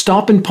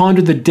 Stop and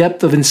ponder the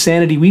depth of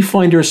insanity we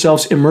find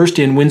ourselves immersed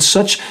in when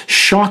such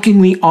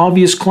shockingly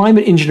obvious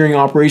climate engineering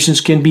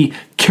operations can be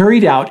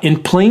carried out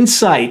in plain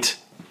sight,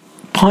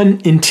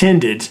 pun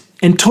intended,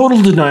 and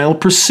total denial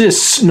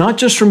persists, not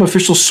just from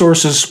official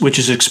sources, which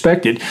is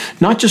expected,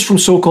 not just from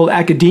so-called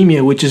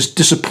academia, which is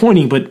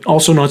disappointing but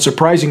also not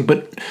surprising,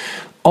 but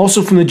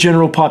also from the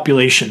general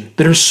population,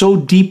 that are so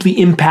deeply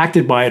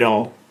impacted by it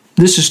all.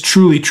 This is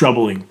truly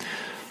troubling.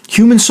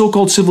 Human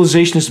so-called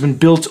civilization has been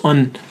built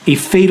on a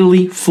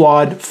fatally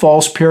flawed,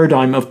 false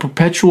paradigm of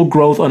perpetual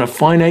growth on a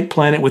finite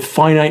planet with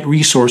finite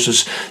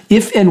resources.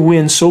 If and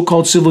when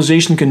so-called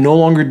civilization can no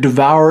longer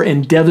devour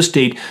and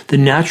devastate the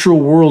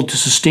natural world to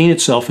sustain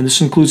itself, and this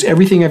includes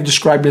everything I've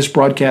described in this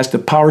broadcast, the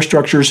power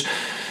structures,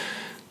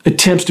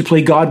 attempts to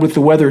play God with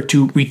the weather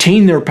to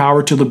retain their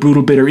power till the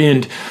brutal bitter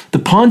end. The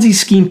Ponzi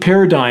scheme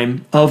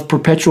paradigm of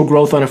perpetual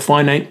growth on a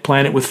finite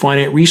planet with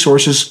finite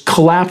resources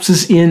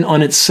collapses in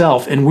on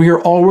itself, and we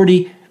are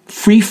already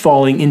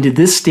free-falling into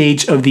this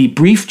stage of the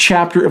brief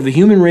chapter of the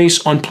human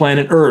race on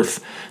planet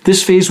Earth.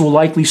 This phase will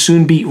likely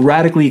soon be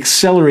radically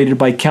accelerated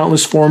by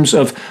countless forms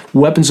of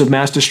weapons of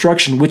mass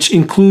destruction, which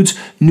includes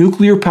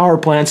nuclear power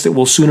plants that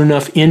will soon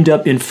enough end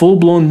up in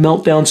full-blown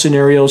meltdown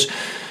scenarios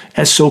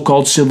as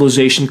so-called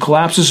civilization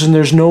collapses and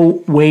there's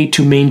no way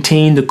to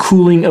maintain the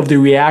cooling of the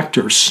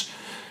reactors.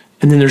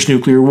 And then there's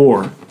nuclear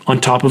war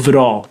on top of it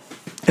all.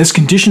 As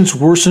conditions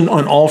worsen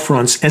on all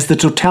fronts, as the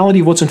totality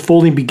of what's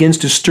unfolding begins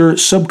to stir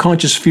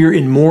subconscious fear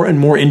in more and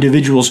more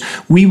individuals,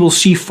 we will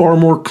see far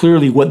more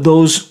clearly what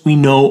those we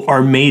know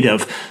are made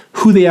of,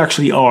 who they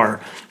actually are.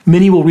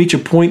 Many will reach a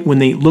point when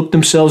they look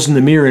themselves in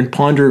the mirror and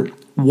ponder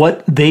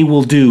what they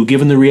will do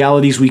given the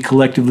realities we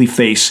collectively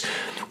face.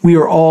 We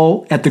are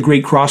all at the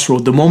great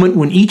crossroad, the moment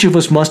when each of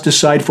us must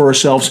decide for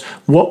ourselves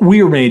what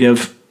we are made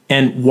of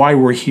and why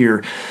we're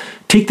here.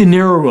 Take the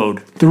narrow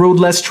road, the road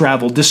less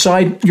traveled.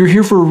 Decide you're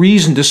here for a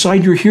reason.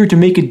 Decide you're here to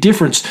make a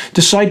difference.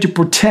 Decide to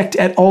protect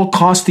at all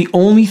costs the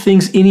only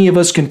things any of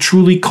us can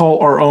truly call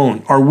our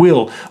own: our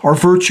will, our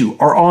virtue,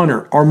 our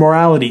honor, our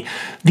morality.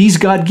 These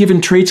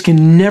God-given traits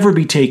can never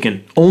be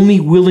taken, only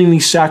willingly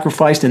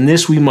sacrificed, and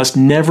this we must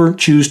never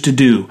choose to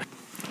do.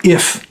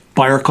 If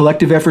by our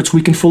collective efforts,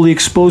 we can fully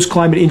expose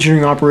climate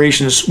engineering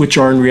operations, which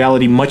are in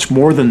reality much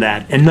more than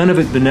that, and none of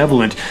it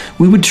benevolent,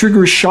 we would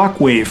trigger a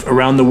shockwave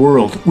around the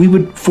world. We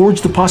would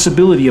forge the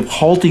possibility of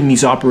halting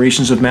these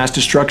operations of mass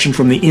destruction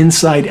from the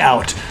inside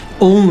out.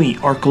 Only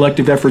our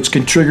collective efforts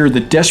can trigger the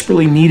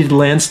desperately needed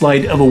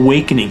landslide of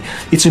awakening.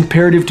 It's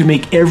imperative to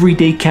make every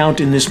day count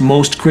in this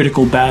most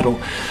critical battle.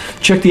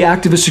 Check the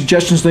activist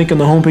suggestions link on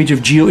the homepage of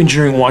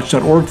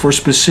geoengineeringwatch.org for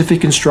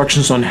specific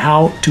instructions on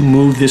how to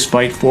move this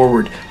fight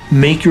forward.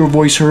 Make your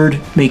voice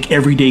heard, make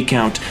every day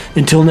count.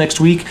 Until next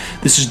week,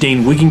 this is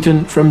Dane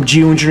Wigington from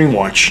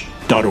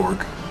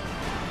geoengineeringwatch.org.